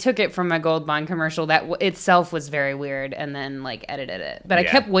it from a Gold Bond commercial that itself was very weird and then, like, edited it. But I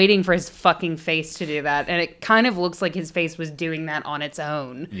kept waiting for his fucking face to do that, and it kind of looks like his face was doing that on its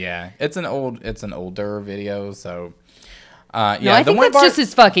own. Yeah. It's an older video, so... no, I think that's just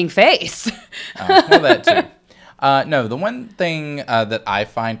his fucking face. Well, that too. No, the one thing that I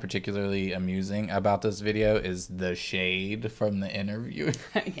find particularly amusing about this video is the shade from the interview.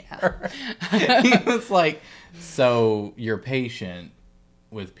 Yeah. He was like, so you're patient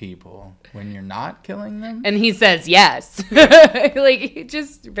with people when you're not killing them? And he says yes. Like,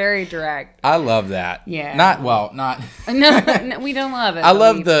 just very direct. I love that. Yeah. not No, we don't love it. I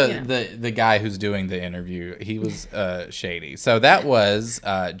love the guy who's doing the interview. He was shady. So that was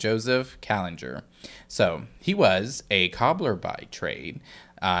Joseph Kallinger. So he was a cobbler by trade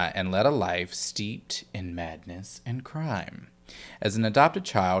and led a life steeped in madness and crime. As an adopted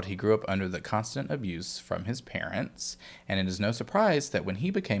child, he grew up under the constant abuse from his parents, and it is no surprise that when he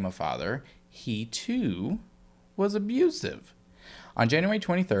became a father, he too was abusive. On January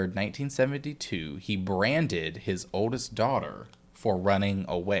 23rd, 1972, he branded his oldest daughter for running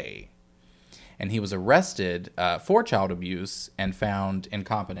away. And he was arrested for child abuse and found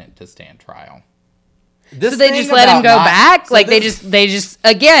incompetent to stand trial. So they just let him go back? So like they just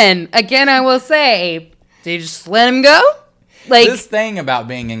again, I will say, they just let him go? Like this thing about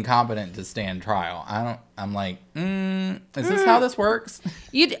being incompetent to stand trial, I'm like, is this how this works?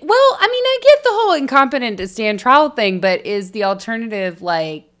 I get the whole incompetent to stand trial thing, but is the alternative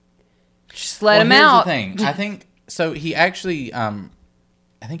like just let him out? Here's the thing. I think so. He actually, I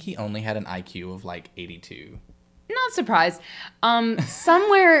think he only had an IQ of like 82. Not surprised.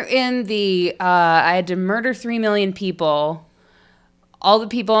 Somewhere in the I had to murder 3 million people. All the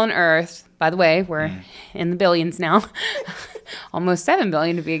people on Earth. By the way, we're in the billions now. Almost 7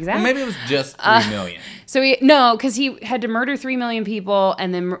 billion to be exact. Well, maybe it was just 3 million. So because he had to murder 3 million people,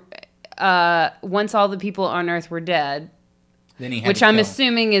 and then once all the people on Earth were dead, then he had which I'm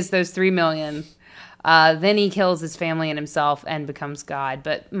assuming is those 3 million, then he kills his family and himself and becomes God.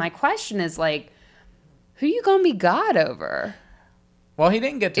 But my question is like, who you gonna be God over? Well, he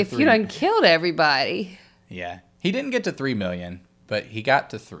didn't get to 3. If you done killed everybody. Yeah, he didn't get to 3 million, but he got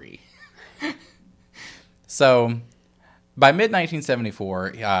to 3. So, by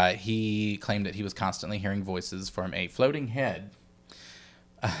mid-1974, he claimed that he was constantly hearing voices from a floating head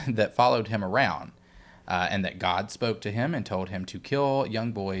that followed him around, and that God spoke to him and told him to kill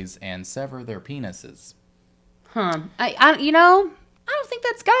young boys and sever their penises. Huh. I don't think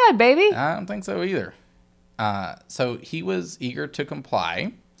that's God, baby. I don't think so either. So he was eager to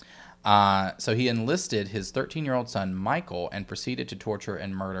comply. So he enlisted his 13-year-old son, Michael, and proceeded to torture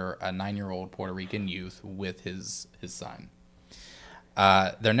and murder a 9-year-old Puerto Rican youth with his son.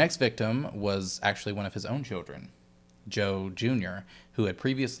 Their next victim was actually one of his own children, Joe Jr., who had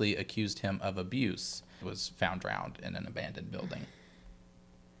previously accused him of abuse, was found drowned in an abandoned building.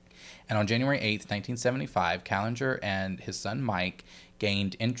 And on January 8th, 1975, Kallinger and his son Mike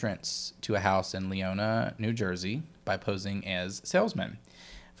gained entrance to a house in Leona, New Jersey, by posing as salesmen.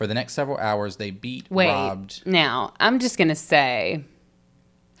 For the next several hours, they robbed... Now, I'm just going to say,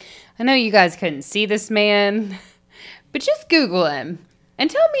 I know you guys couldn't see this man, but just Google him. And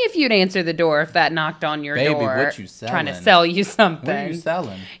tell me if you'd answer the door if that knocked on your door. Baby, what you selling? Trying to sell you something. What are you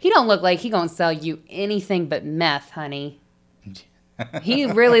selling? He don't look like he gonna sell you anything but meth, honey. He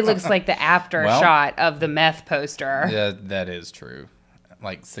really looks like the shot of the meth poster. Yeah, that is true.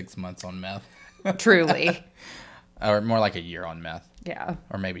 Like 6 months on meth. Truly. Or more like a year on meth. Yeah.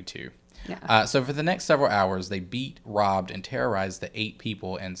 Or maybe 2. Yeah. So for the next several hours, they beat, robbed, and terrorized the 8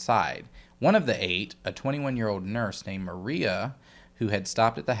 people inside. One of the 8, a 21-year-old nurse named Maria, who had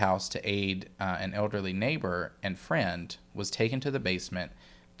stopped at the house to aid an elderly neighbor and friend, was taken to the basement,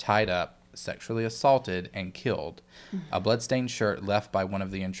 tied up, sexually assaulted, and killed. A bloodstained shirt left by one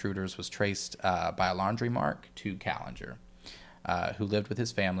of the intruders was traced by a laundry mark to Kallinger, who lived with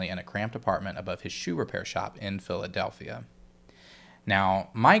his family in a cramped apartment above his shoe repair shop in Philadelphia. Now,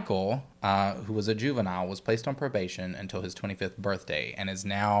 Michael, who was a juvenile, was placed on probation until his 25th birthday and is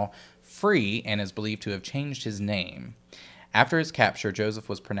now free and is believed to have changed his name. After his capture, Joseph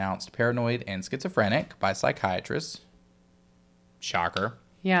was pronounced paranoid and schizophrenic by psychiatrists. Shocker.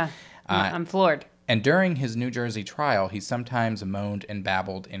 Yeah, I'm floored. And during his New Jersey trial, he sometimes moaned and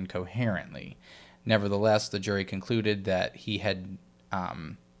babbled incoherently. Nevertheless, the jury concluded that he had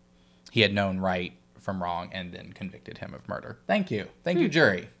known right from wrong and then convicted him of murder. Thank you. Thank you,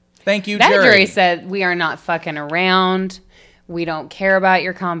 jury. Thank you, jury. That jury said, we are not fucking around. We don't care about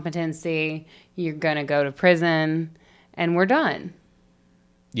your competency. You're going to go to prison, and we're done.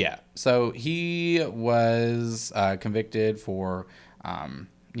 Yeah. So he was convicted for,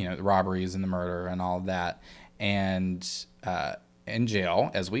 the robberies and the murder and all of that. And in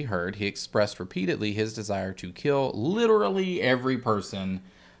jail, as we heard, he expressed repeatedly his desire to kill literally every person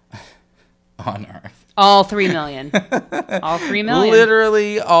on Earth. All 3 million. All 3 million.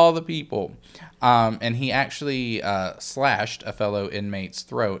 Literally all the people. And he actually slashed a fellow inmate's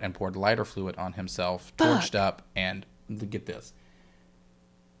throat and poured lighter fluid on himself, torched up, and get this,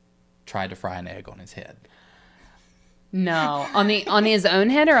 tried to fry an egg on his head. No. On his own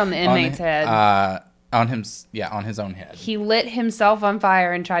head or on the inmate's head? On his own head. He lit himself on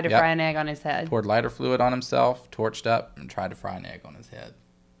fire and tried to fry an egg on his head. Poured lighter fluid on himself, torched up, and tried to fry an egg on his head.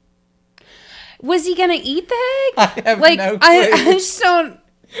 Was he gonna eat the egg? I have no clue. I just don't.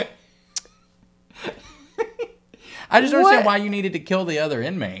 I just don't understand why you needed to kill the other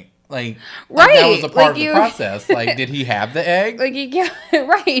inmate. Like right. That was a part of the process. Like, did he have the egg?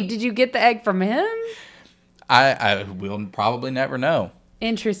 Right. Did you get the egg from him? I will probably never know.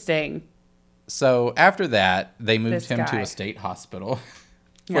 Interesting. So after that, they moved him to a state hospital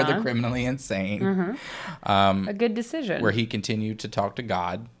for the criminally insane. Mm-hmm. A good decision. Where he continued to talk to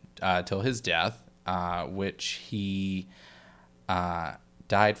God till his death, which he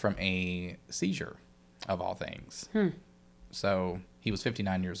died from a seizure, of all things. So he was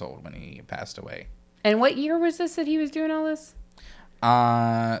 59 years old when he passed away. And what year was this that he was doing all this?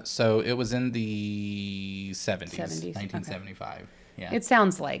 So it was in the 70s. 1975. Okay. Yeah. It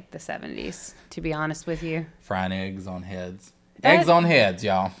sounds like the 70s, to be honest with you. Frying eggs on heads. Eggs on heads,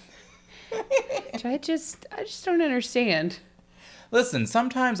 y'all. I just don't understand. Listen,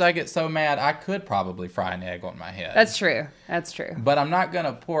 sometimes I get so mad I could probably fry an egg on my head. That's true. That's true. But I'm not going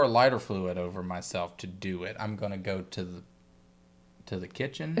to pour lighter fluid over myself to do it. I'm going to go to the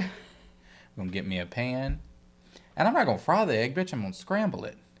kitchen. I'm going to get me a pan. And I'm not going to fry the egg, bitch. I'm going to scramble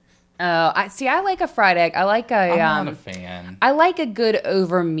it. Oh, I like a fried egg. I'm not a fan. I like a good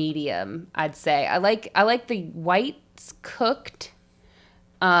over medium, I'd say. I like the whites cooked,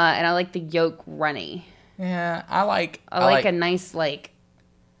 and I like the yolk runny. Yeah, I like a nice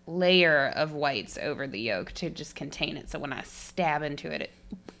layer of whites over the yolk to just contain it. So when I stab into it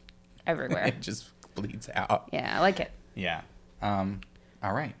everywhere. It just bleeds out. Yeah, I like it. Yeah. All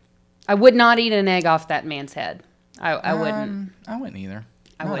right. I would not eat an egg off that man's head. I wouldn't. I wouldn't either.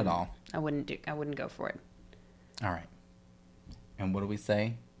 Not at all. I wouldn't go for it. All right. And what do we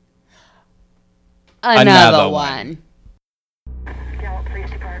say? Another one. Gallup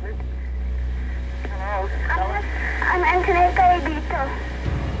Police Department. Hello. I'm Antoinette Galladito.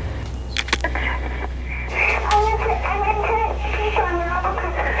 I'm Antoinette on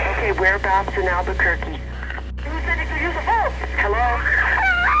Albuquerque. Okay, whereabouts in Albuquerque? Who said you could use a phone? Hello?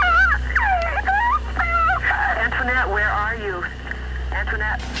 Antoinette, where are you?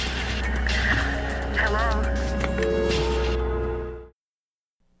 Antoinette. Hello?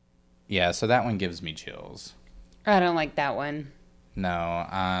 Yeah, so that one gives me chills. I don't like that one.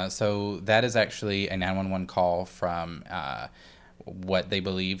 No. So that is actually a 911 call from what they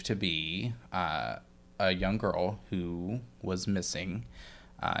believe to be a young girl who was missing,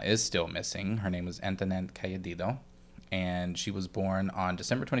 is still missing. Her name was Antoinette Galladito, and she was born on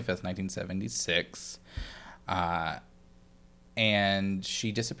December 25th, 1976. And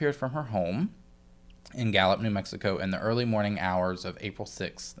she disappeared from her home in Gallup, New Mexico in the early morning hours of April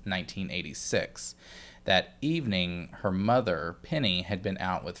 6, 1986. That evening, her mother, Penny, had been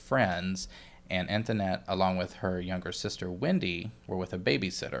out with friends, and Antoinette, along with her younger sister, Wendy, were with a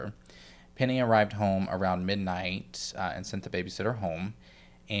babysitter. Penny arrived home around midnight and sent the babysitter home,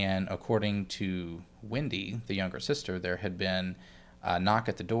 and according to Wendy, the younger sister, there had been a knock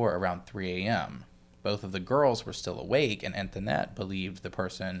at the door around 3 a.m. Both of the girls were still awake, and Antoinette believed the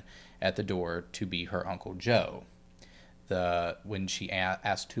person at the door to be her Uncle Joe. When she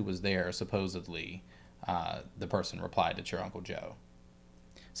asked who was there, supposedly, the person replied, "It's your Uncle Joe."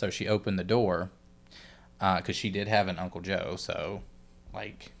 So she opened the door, because she did have an Uncle Joe, so,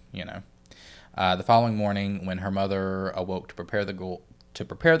 The following morning, when her mother awoke to prepare the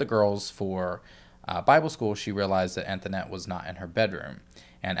girls for Bible school, she realized that Antoinette was not in her bedroom.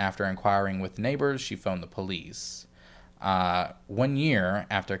 And after inquiring with neighbors, she phoned the police. 1 year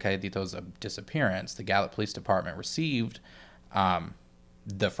after Cayetito's disappearance, the Gallup Police Department received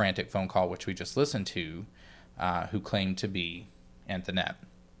the frantic phone call, which we just listened to, who claimed to be Antoinette,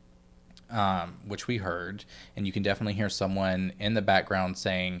 which we heard. And you can definitely hear someone in the background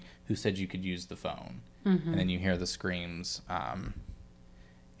saying, "Who said you could use the phone?" Mm-hmm. And then you hear the screams.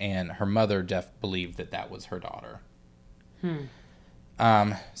 And her mother believed that was her daughter.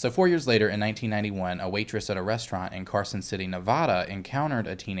 So 4 years later, in 1991, a waitress at a restaurant in Carson City, Nevada, encountered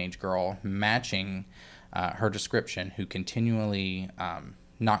a teenage girl matching her description, who continually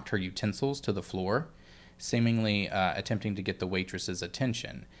knocked her utensils to the floor, seemingly attempting to get the waitress's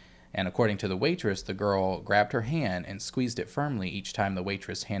attention. And according to the waitress, the girl grabbed her hand and squeezed it firmly each time the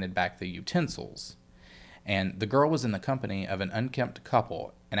waitress handed back the utensils. And the girl was in the company of an unkempt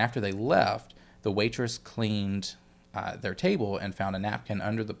couple, and after they left, the waitress cleaned their table and found a napkin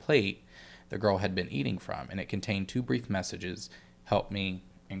under the plate the girl had been eating from, and it contained 2 brief messages: "Help me,"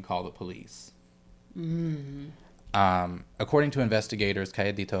 and "Call the police." According to investigators,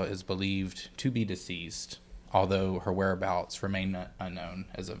 Cayetito is believed to be deceased, although her whereabouts remain unknown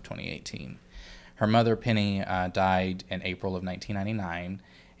as of 2018. Her mother, Penny, died in April of 1999,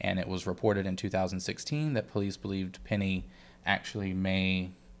 and it was reported in 2016 that police believed Penny actually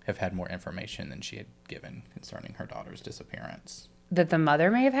may have had more information than she had given concerning her daughter's disappearance. That the mother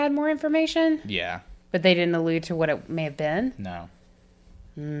may have had more information? Yeah. But they didn't allude to what it may have been? No.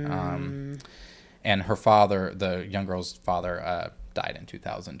 And her father, the young girl's father, died in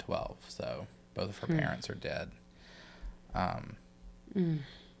 2012, so both of her parents are dead. But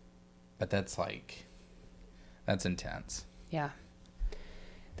that's intense. Yeah.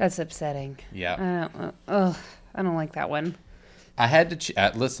 That's upsetting. Yeah. I don't like that one. I had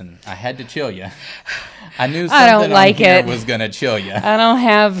to listen. I had to chill you. I knew I don't something like on here it. was gonna chill you.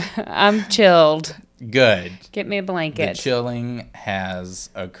 I'm chilled. Good. Get me a blanket. The chilling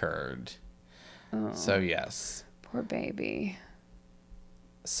has occurred. Oh, so yes. Poor baby.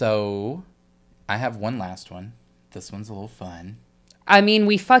 So, I have one last one. This one's a little fun. I mean,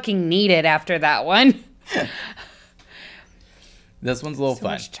 we fucking need it after that one. This one's a little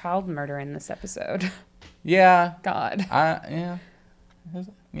fun. So much child murder in this episode. Yeah. God. Yeah.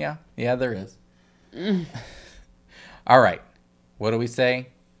 Yeah, there is. All right. What do we say?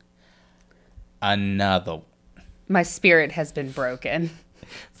 Another. My spirit has been broken.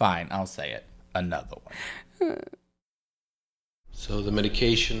 Fine, I'll say it. Another one. So the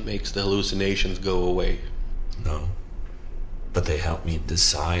medication makes the hallucinations go away? No. But they help me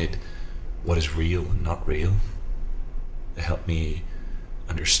decide what is real and not real. They help me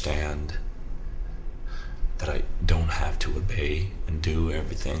understand that I don't have to obey and do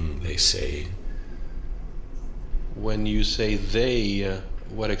everything they say. When you say they,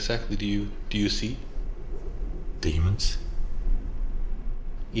 what exactly do you see? Demons.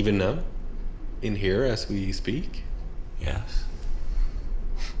 Even now? In here as we speak? Yes.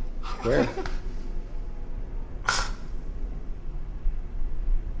 Where?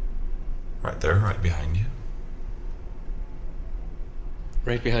 Right there, right behind you.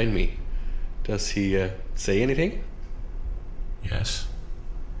 Right behind me. Does he say anything? Yes.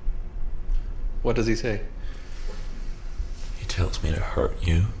 What does he say? He tells me to hurt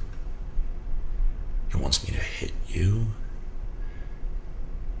you. He wants me to hit you.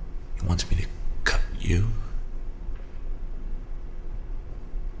 He wants me to cut you.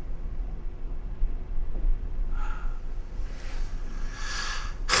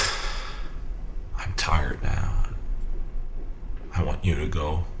 I'm tired now. I want you to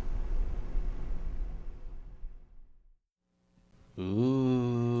go.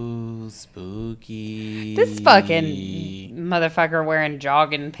 Ooh, spooky. This fucking motherfucker wearing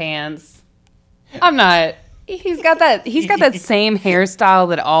jogging pants. I'm not. He's got that same hairstyle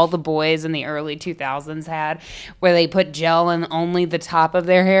that all the boys in the early 2000s had, where they put gel in only the top of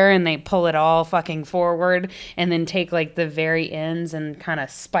their hair and they pull it all fucking forward and then take like the very ends and kind of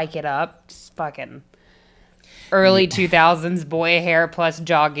spike it up. Just fucking early 2000s boy hair plus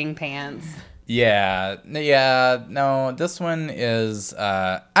jogging pants. Yeah, no, this one is,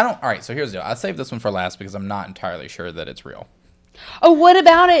 all right, so here's the deal. I saved this one for last because I'm not entirely sure that it's real. Oh, what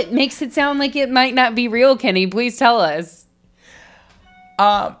about it? Makes it sound like it might not be real, Kenny. Please tell us.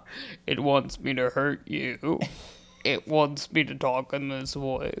 It wants me to hurt you. It wants me to talk in this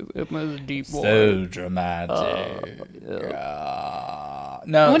way. It was a deep voice. So dramatic.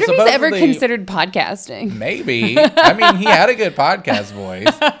 No, I wonder if he's ever considered podcasting. Maybe. I mean, he had a good podcast voice.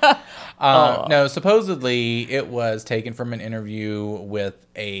 No, supposedly it was taken from an interview with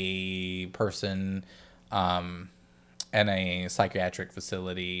a person in a psychiatric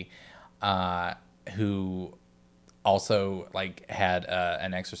facility who also like had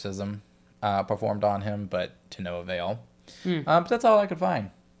an exorcism performed on him, but to no avail. But that's all I could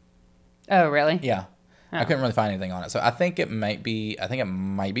find. Oh, really? Yeah. Oh. I couldn't really find anything on it. So I think it might be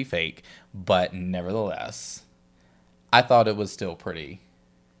fake, but nevertheless, I thought it was still pretty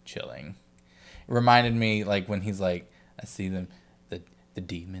chilling. It reminded me like when he's like, I see them, the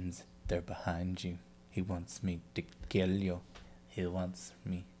demons, they're behind you. He wants me to kill you. He wants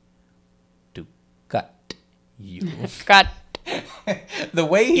me to cut you. Cut. The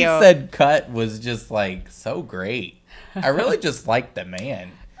way he said cut was just like so great. I really just liked the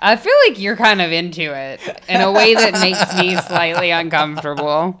man. I feel like you're kind of into it in a way that makes me slightly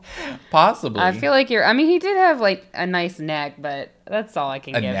uncomfortable. Possibly. I feel like he did have like a nice neck, but that's all I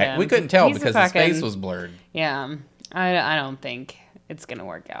can give him. We couldn't tell because his face was blurred. Yeah. I don't think it's going to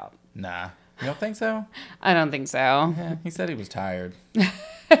work out. Nah. You don't think so? I don't think so. Yeah, he said he was tired.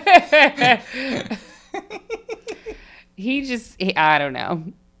 I don't know.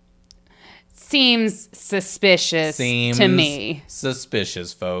 Seems suspicious to me.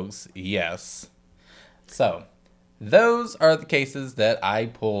 Suspicious, folks. Yes. So, those are the cases that I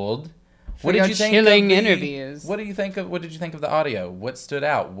pulled. What did you think of the interviews? What did you think of the audio? What stood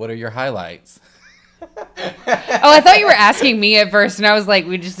out? What are your highlights? I thought you were asking me at first, and I was like,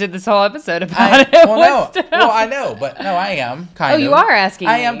 we just did this whole episode about it. Well, I know, but no, I am kind of. Oh, you are asking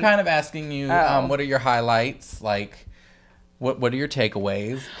me. I am kind of asking you, what are your highlights? Like, what are your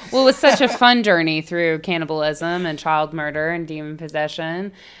takeaways? Well, it was such a fun journey through cannibalism and child murder and demon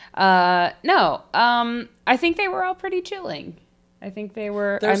possession. I think they were all pretty chilling. I think they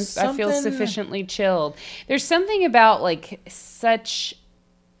were, I feel sufficiently chilled. There's something about like such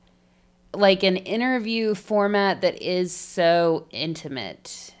like an interview format that is so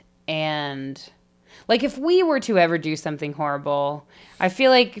intimate, and like if we were to ever do something horrible, I feel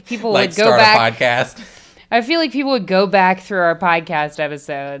like people would go back. A podcast. I feel like people would go back through our podcast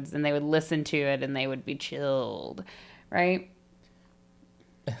episodes and they would listen to it and they would be chilled, right?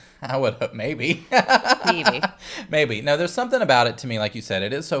 I would hope maybe. Maybe. Maybe. No, there's something about it to me, like you said,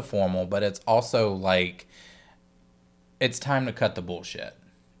 it is so formal, but it's also like it's time to cut the bullshit.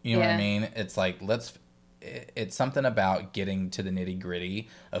 You know what I mean? It's like it's something about getting to the nitty-gritty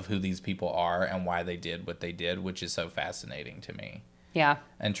of who these people are and why they did what they did, which is so fascinating to me. Yeah.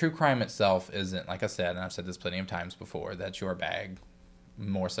 And true crime itself isn't, like I said, and I've said this plenty of times before, that's your bag,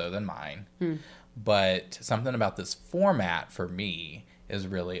 more so than mine. But something about this format for me is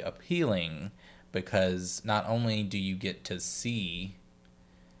really appealing because not only do you get to see,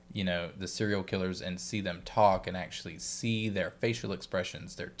 you know, the serial killers and see them talk and actually see their facial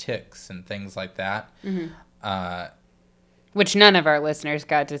expressions, their tics and things like that. Which none of our listeners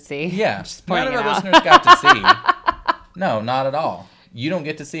got to see. Yeah, none of our listeners got to see. No, not at all. You don't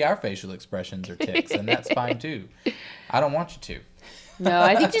get to see our facial expressions or tics, and that's fine too. I don't want you to. No,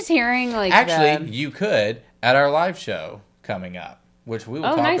 I think just hearing like actually, you could at our live show coming up, which we will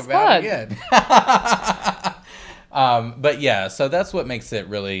talk nice about plug. again. But yeah, so that's what makes it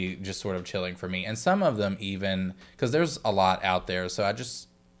really just sort of chilling for me. And some of them even, because there's a lot out there, so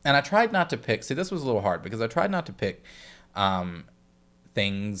I tried not to pick, see this was a little hard because I tried not to pick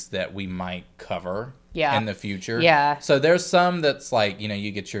things that we might cover in the future. Yeah. So there's some that's like, you know,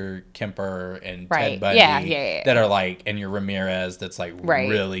 you get your Kemper and Ted Bundy that are like, and your Ramirez that's like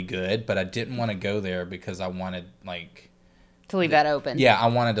really good, but I didn't want to go there because I wanted like... to leave that open. Yeah, I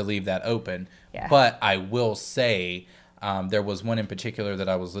wanted to leave that open. Yeah. But I will say there was one in particular that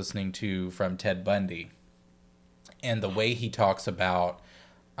I was listening to from Ted Bundy. And the way he talks about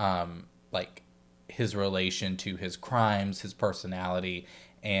like his relation to his crimes, his personality,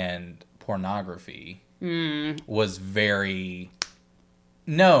 and pornography was very...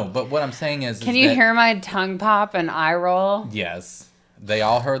 No, but what I'm saying is... Can you hear my tongue pop and eye roll? Yes. They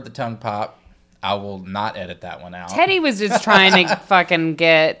all heard the tongue pop. I will not edit that one out. Teddy was just trying to fucking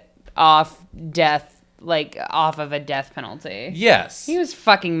get off of a death penalty. Yes. He was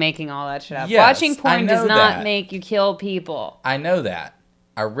fucking making all that shit up. Yes, Watching porn does not make you kill people. I know that.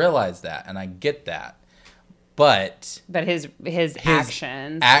 I realize that, and I get that. But his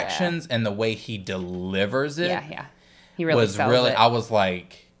actions and the way he delivers it, he really was sells it. I was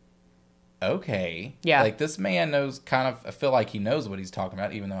like, okay, yeah, like this man knows I feel like he knows what he's talking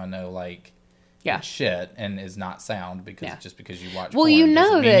about, even though I know like it's shit and is not sound because just because you watch. Well, porn you know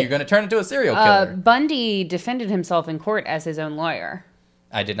doesn't mean that you're going to turn into a serial killer. Bundy defended himself in court as his own lawyer.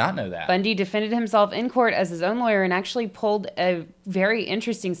 I did not know that. Bundy defended himself in court as his own lawyer and actually pulled a very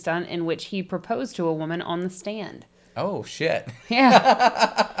interesting stunt in which he proposed to a woman on the stand. Oh, shit.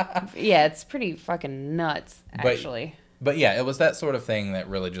 Yeah. Yeah, it's pretty fucking nuts, actually. But yeah, it was that sort of thing that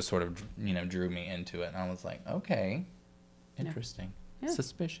really just sort of, drew me into it. And I was like, okay, interesting. Yeah.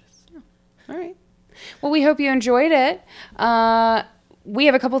 Suspicious. Yeah. All right. Well, we hope you enjoyed it. We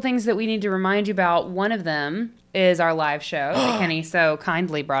have a couple things that we need to remind you about. One of them is our live show that Kenny so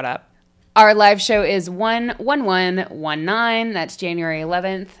kindly brought up. Our live show is 1/11/19. That's January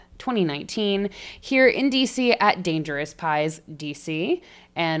 11th, 2019, here in DC at Dangerous Pies DC.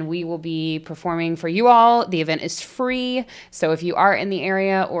 And we will be performing for you all. The event is free. So if you are in the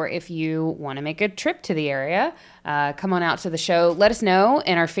area or if you want to make a trip to the area, come on out to the show. Let us know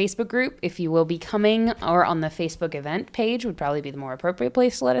in our Facebook group if you will be coming, or on the Facebook event page would probably be the more appropriate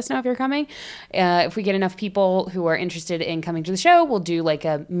place to let us know if you're coming. If we get enough people who are interested in coming to the show, we'll do like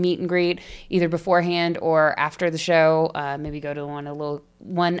a meet and greet either beforehand or after the show. Maybe go to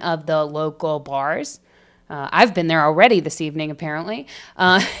one of the local bars. I've been there already this evening, apparently.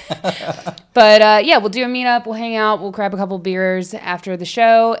 But yeah, we'll do a meetup. We'll hang out. We'll grab a couple beers after the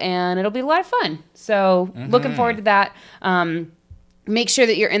show, and it'll be a lot of fun. So looking forward to that. Make sure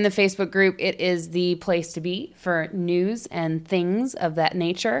that you're in the Facebook group. It is the place to be for news and things of that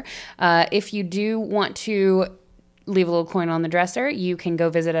nature. If you do want to leave a little coin on the dresser, you can go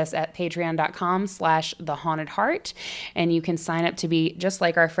visit us at patreon.com/thehauntedheart, and you can sign up to be just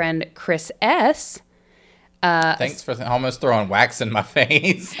like our friend Chris S. Thanks for almost throwing wax in my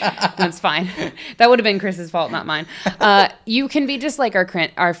face. That's fine. That would have been Chris's fault, not mine. You can be just like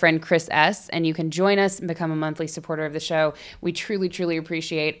our friend Chris S., and you can join us and become a monthly supporter of the show. We truly, truly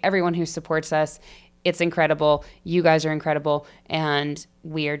appreciate everyone who supports us. It's incredible. You guys are incredible. And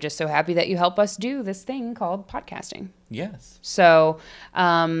we are just so happy that you help us do this thing called podcasting. Yes. So,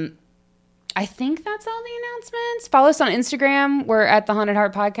 I think that's all the announcements. Follow us on Instagram. We're at The Haunted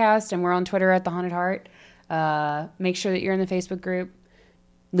Heart Podcast, and we're on Twitter at The Haunted Heart. Make sure that you're in the Facebook group.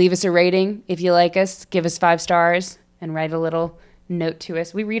 Leave us a rating if you like us. Give us 5 stars and write a little note to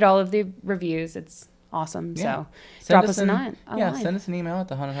us. We read all of the reviews. It's awesome. Yeah. So drop us a 9. Send us an email at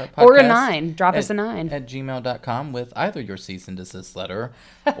the Haunted Heart Podcast. Or a 9. Drop us a 9. At gmail.com with either your cease and desist letter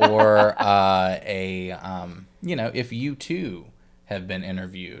or if you too have been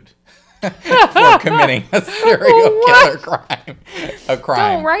interviewed for committing a serial killer crime.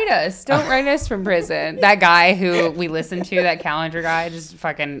 Don't write us. Don't write us from prison. That guy who we listened to, that Kallinger guy, just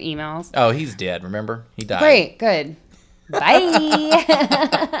fucking emails. Oh, he's dead, remember? He died. Great, good. Bye.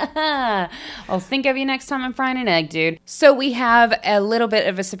 I'll think of you next time I'm frying an egg, dude. So we have a little bit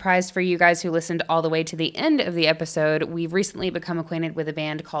of a surprise for you guys who listened all the way to the end of the episode. We've recently become acquainted with a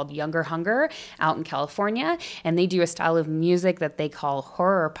band called Younger Hunger out in California, and they do a style of music that they call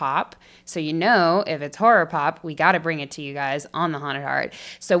horror pop. So if it's horror pop, we got to bring it to you guys on The Haunted Heart.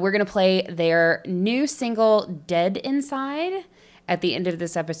 So we're going to play their new single, Dead Inside, at the end of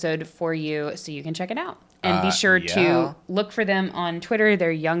this episode for you so you can check it out. And be sure to look for them on Twitter.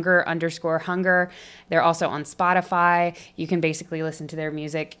 They're younger_hunger. They're also on Spotify. You can basically listen to their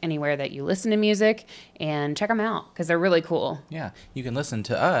music anywhere that you listen to music, and check them out because they're really cool. Yeah, you can listen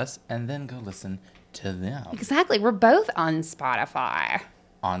to us and then go listen to them. Exactly. We're both on Spotify.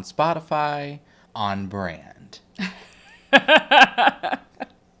 On Spotify, on brand. And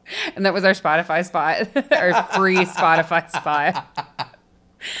that was our Spotify spot, our free Spotify spot.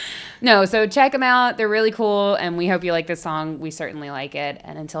 No, so check them out. They're really cool, and we hope you like this song. We certainly like it.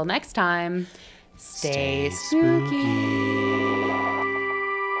 And until next time, stay spooky.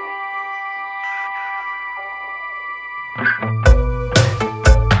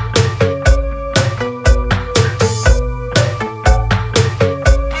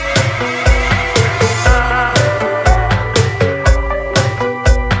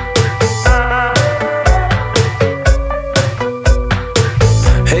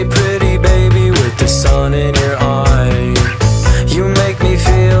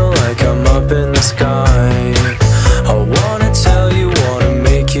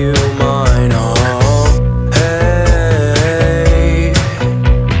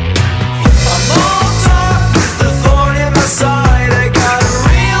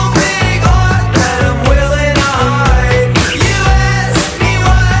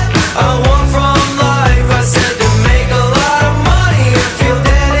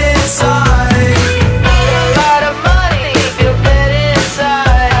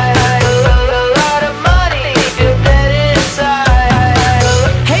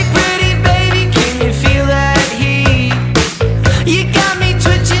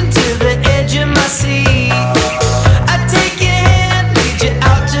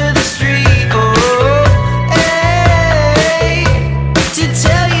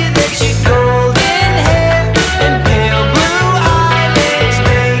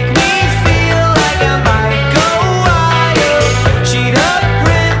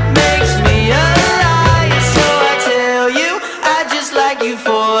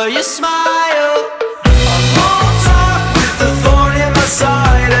 will you smile? I'm all talk with the thorn in my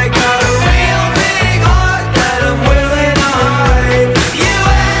side. I got a real big heart that I'm willing to hide. You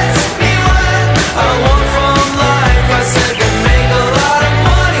asked me what I want from life. I said to make a lot of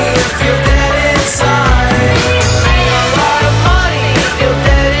money if you're dead inside. Make a lot of money if you're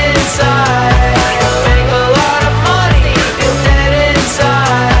dead inside. Make a lot of money if you're dead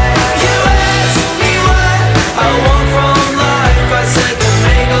inside. You asked me what I want from life. I said to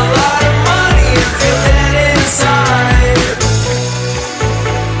make a lot of money if you're dead inside.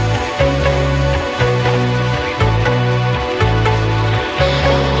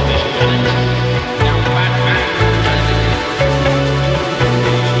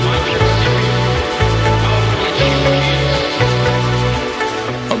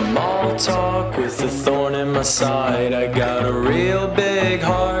 I'm all talk with a thorn in my side. I got a real big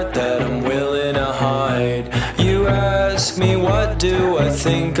heart that I'm willing to hide. You ask me what do I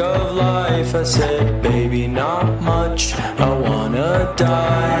think of life. I said, baby, not much. I wanna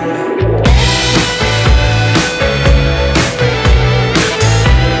die.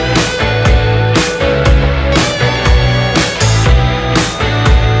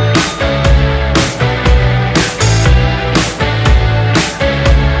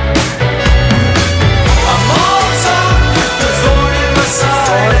 I'm all talk with the thorn in my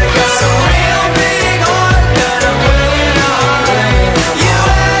side. I got a real big heart that I'm willing to hide. You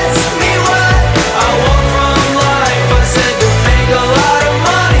asked me what I want from life. I said to make a lot of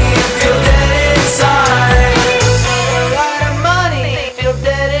money if you're dead inside. A lot of money if you're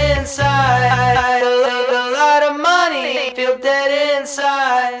dead inside. Make a lot of money if you're dead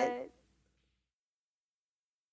inside.